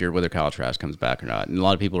for next year, whether Kyle Trask comes back or not. And a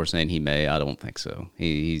lot of people are saying he may. I don't think so.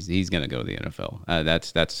 He's going to go to the NFL.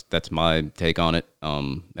 That's my take on it.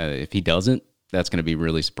 If he doesn't, that's going to be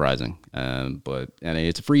really surprising. But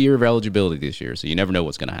it's a free year of eligibility this year, so you never know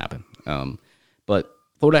what's going to happen. But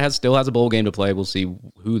Florida still has a bowl game to play. We'll see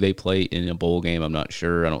who they play in a bowl game. I'm not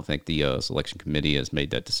sure. I don't think the selection committee has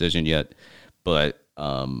made that decision yet. But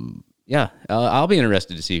I'll be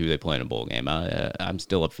interested to see who they play in a bowl game. I'm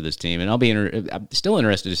still up for this team, and I'm still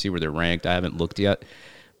interested to see where they're ranked. I haven't looked yet,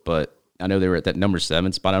 but I know they were at that number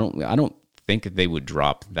 7 spot. I don't think they would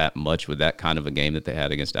drop that much with that kind of a game that they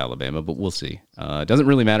had against Alabama, but we'll see. It doesn't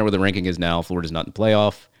really matter where the ranking is now. Florida's not in the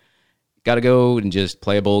playoff. Got to go and just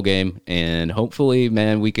play a bowl game, and hopefully,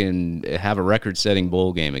 man, we can have a record-setting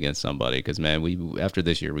bowl game against somebody because, man, after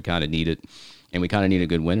this year, we kind of need it, and we kind of need a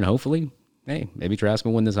good win, and hopefully, hey, maybe Trask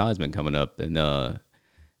will win this Heisman coming up in a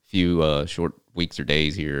few short weeks or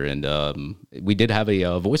days here. And we did have a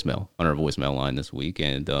voicemail on our voicemail line this week,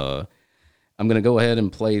 and I'm going to go ahead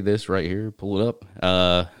and play this right here, pull it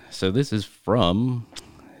up. So this is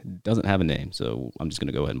doesn't have a name, so I'm just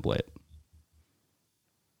going to go ahead and play it.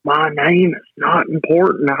 My name is not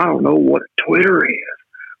important. I don't know what Twitter is,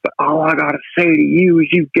 but all I got to say to you is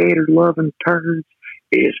you gator-loving turds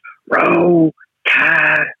is roll,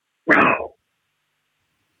 tide, roll.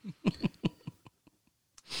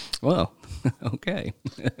 Well, okay.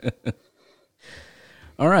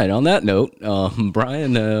 All right. On that note,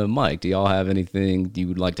 Brian, Mike, do y'all have anything you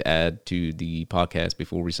would like to add to the podcast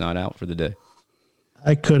before we sign out for the day?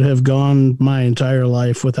 I could have gone my entire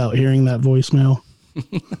life without hearing that voicemail.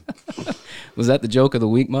 Was that the joke of the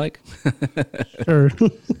week, Mike? Sure.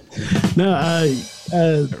 No,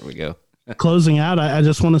 there we go. Closing out, I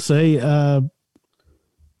just want to say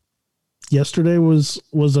yesterday was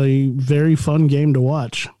a very fun game to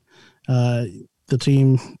watch. The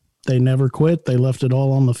team, they never quit. They left it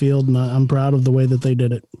all on the field, and I'm proud of the way that they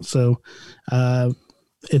did it. So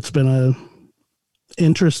it's been a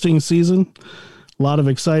interesting season, a lot of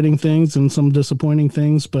exciting things and some disappointing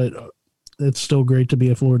things, but it's still great to be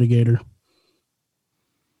a Florida Gator.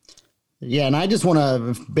 Yeah, and I just want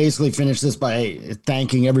to basically finish this by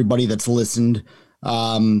thanking everybody that's listened,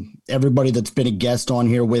 everybody that's been a guest on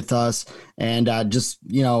here with us, and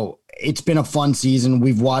it's been a fun season.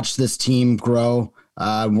 We've watched this team grow.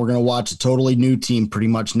 We're going to watch a totally new team pretty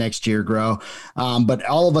much next year grow. But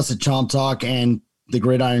all of us at Chomp Talk and the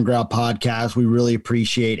Gridiron Growl podcast, we really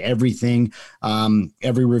appreciate everything,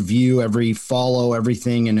 every review, every follow,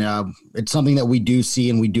 everything. And it's something that we do see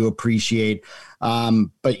and we do appreciate.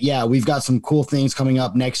 But yeah, we've got some cool things coming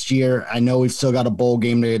up next year. I know we've still got a bowl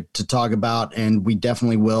game to talk about, and we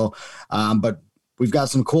definitely will. But we've got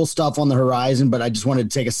some cool stuff on the horizon, but I just wanted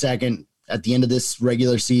to take a second at the end of this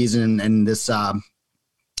regular season and this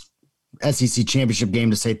SEC championship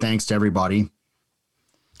game to say thanks to everybody.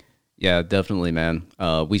 Yeah, definitely, man.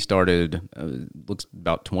 We started, looks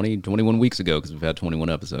about 21 weeks ago because we've had 21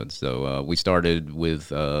 episodes. So we started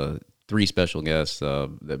with 3 special guests,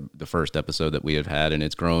 the first episode that we have had, and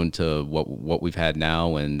it's grown to what we've had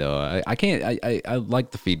now. And I like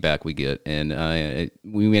the feedback we get, and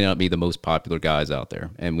we may not be the most popular guys out there,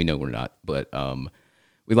 and we know we're not, but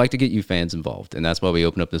we'd like to get you fans involved, and that's why we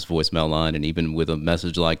open up this voicemail line. And even with a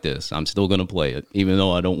message like this, I'm still going to play it, even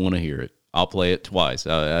though I don't want to hear it. I'll play it twice.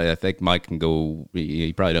 I think Mike can go.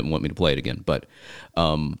 He probably doesn't want me to play it again, but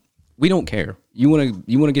we don't care. You want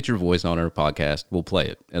to get your voice on our podcast, we'll play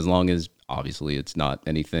it as long as Obviously, it's not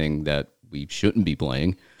anything that we shouldn't be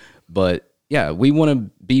playing, but yeah, we want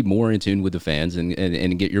to be more in tune with the fans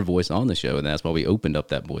and get your voice on the show. And that's why we opened up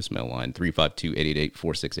that voicemail line,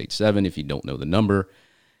 352-888-4687. If you don't know the number,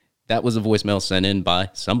 that was a voicemail sent in by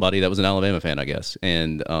somebody that was an Alabama fan, I guess.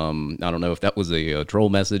 And I don't know if that was a troll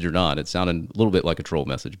message or not. It sounded a little bit like a troll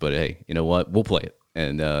message, but hey, you know what? We'll play it.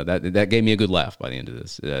 And that gave me a good laugh by the end of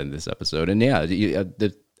this episode. And yeah,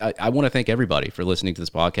 I want to thank everybody for listening to this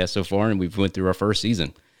podcast so far. And we've went through our first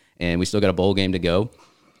season, and we still got a bowl game to go.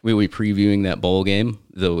 We will be previewing that bowl game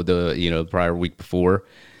the prior week before,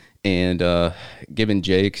 and giving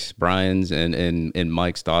Jake's, Brian's, and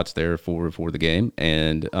Mike's thoughts there for the game.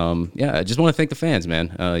 And I just want to thank the fans,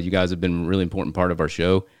 man. You guys have been a really important part of our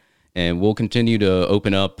show, and we'll continue to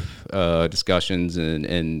open up discussions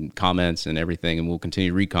and comments and everything, and we'll continue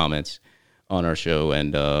to read comments on our show.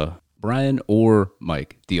 And Brian or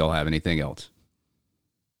Mike, do y'all have anything else?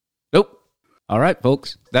 Nope. All right,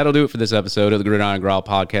 folks, that'll do it for this episode of the Gridiron Growl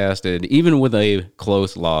podcast. And even with a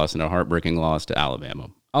close loss and a heartbreaking loss to Alabama,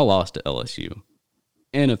 a loss to LSU,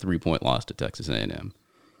 and a 3-point loss to Texas A&M,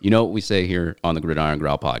 you know what we say here on the Gridiron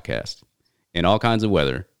Growl podcast. In all kinds of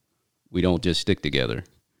weather, we don't just stick together,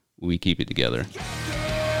 we keep it together.